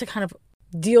start to kind of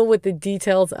deal with the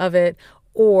details of it,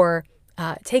 or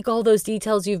take all those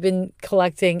details you've been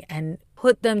collecting and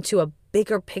put them to a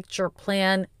bigger picture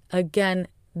plan, again,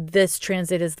 this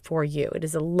transit is for you. It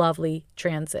is a lovely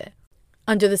transit.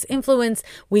 Under this influence,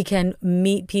 we can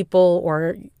meet people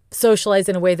or socialize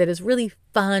in a way that is really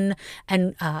fun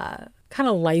and kind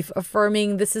of life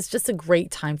affirming. This is just a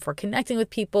great time for connecting with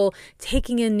people,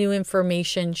 taking in new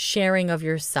information, sharing of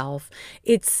yourself.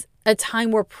 It's a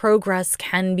time where progress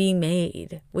can be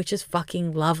made, which is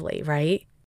fucking lovely, right?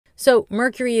 So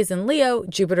Mercury is in Leo,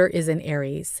 Jupiter is in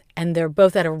Aries, and they're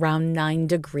both at around 9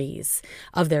 degrees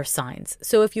of their signs.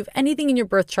 So if you have anything in your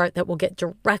birth chart that will get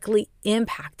directly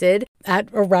impacted at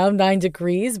around 9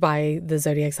 degrees by the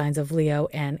zodiac signs of Leo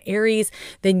and Aries,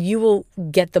 then you will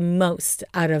get the most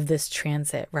out of this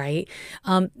transit, right?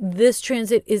 This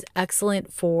transit is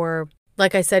excellent for,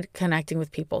 like I said, connecting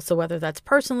with people. So whether that's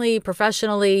personally,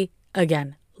 professionally,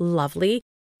 again, lovely.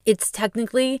 It's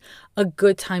technically a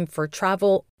good time for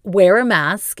travel. Wear a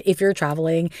mask if you're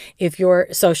traveling. If you're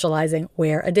socializing,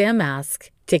 wear a damn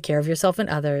mask. Take care of yourself and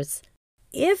others.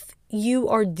 If you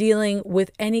are dealing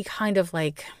with any kind of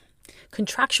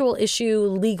contractual issue,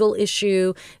 legal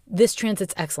issue, this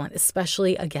transit's excellent,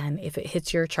 especially, again, if it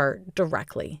hits your chart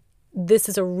directly. This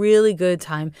is a really good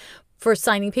time for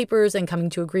signing papers and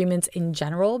coming to agreements in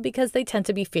general because they tend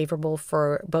to be favorable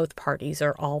for both parties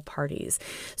or all parties.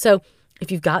 So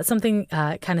if you've got something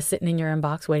kind of sitting in your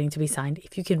inbox waiting to be signed,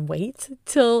 if you can wait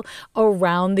till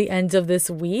around the end of this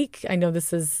week, I know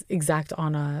this is exact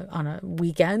on a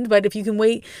weekend, but if you can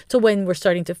wait till when we're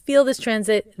starting to feel this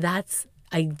transit, that's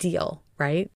ideal,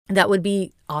 right? That would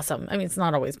be awesome. I mean, it's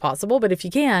not always possible, but if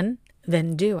you can,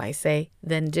 then do. I say,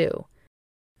 then do.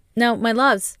 Now, my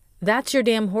loves, that's your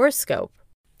damn horoscope.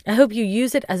 I hope you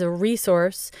use it as a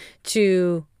resource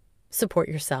to support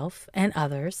yourself and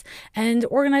others and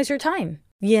organize your time.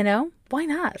 Why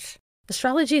not?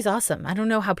 Astrology is awesome. I don't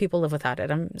know how people live without it.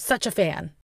 I'm such a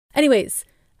fan. Anyways,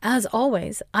 as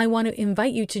always, I want to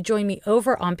invite you to join me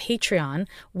over on Patreon,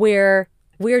 where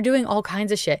we are doing all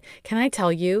kinds of shit. Can I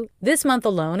tell you, this month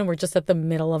alone, and we're just at the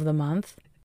middle of the month,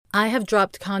 I have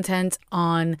dropped content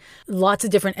on lots of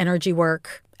different energy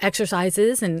work,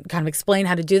 exercises, and kind of explain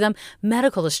how to do them,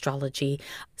 medical astrology,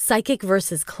 psychic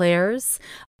versus clairs,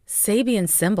 Sabian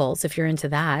symbols, if you're into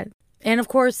that. And of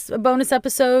course, a bonus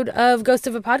episode of Ghost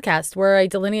of a Podcast where I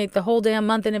delineate the whole damn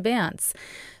month in advance.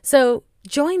 So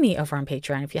join me over on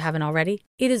Patreon if you haven't already.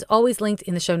 It is always linked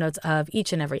in the show notes of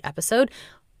each and every episode.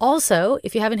 Also,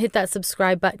 if you haven't hit that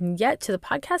subscribe button yet to the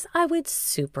podcast, I would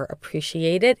super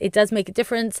appreciate it. It does make a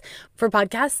difference for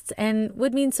podcasts and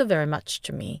would mean so very much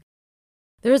to me.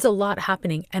 There is a lot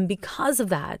happening. And because of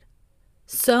that,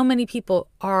 so many people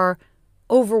are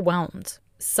overwhelmed.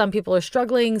 Some people are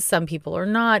struggling, some people are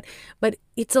not, but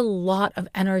it's a lot of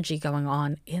energy going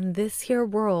on in this here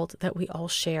world that we all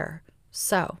share.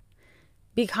 So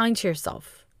be kind to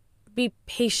yourself. Be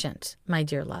patient, my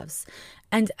dear loves.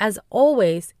 And as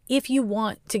always, if you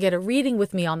want to get a reading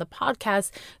with me on the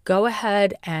podcast, go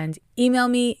ahead and email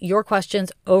me your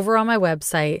questions over on my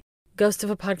website,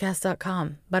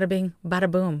 ghostofapodcast.com. Bada bing, bada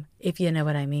boom, if you know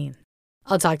what I mean.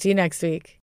 I'll talk to you next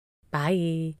week.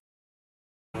 Bye.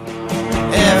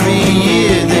 Every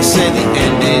year they say the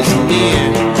end is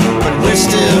near.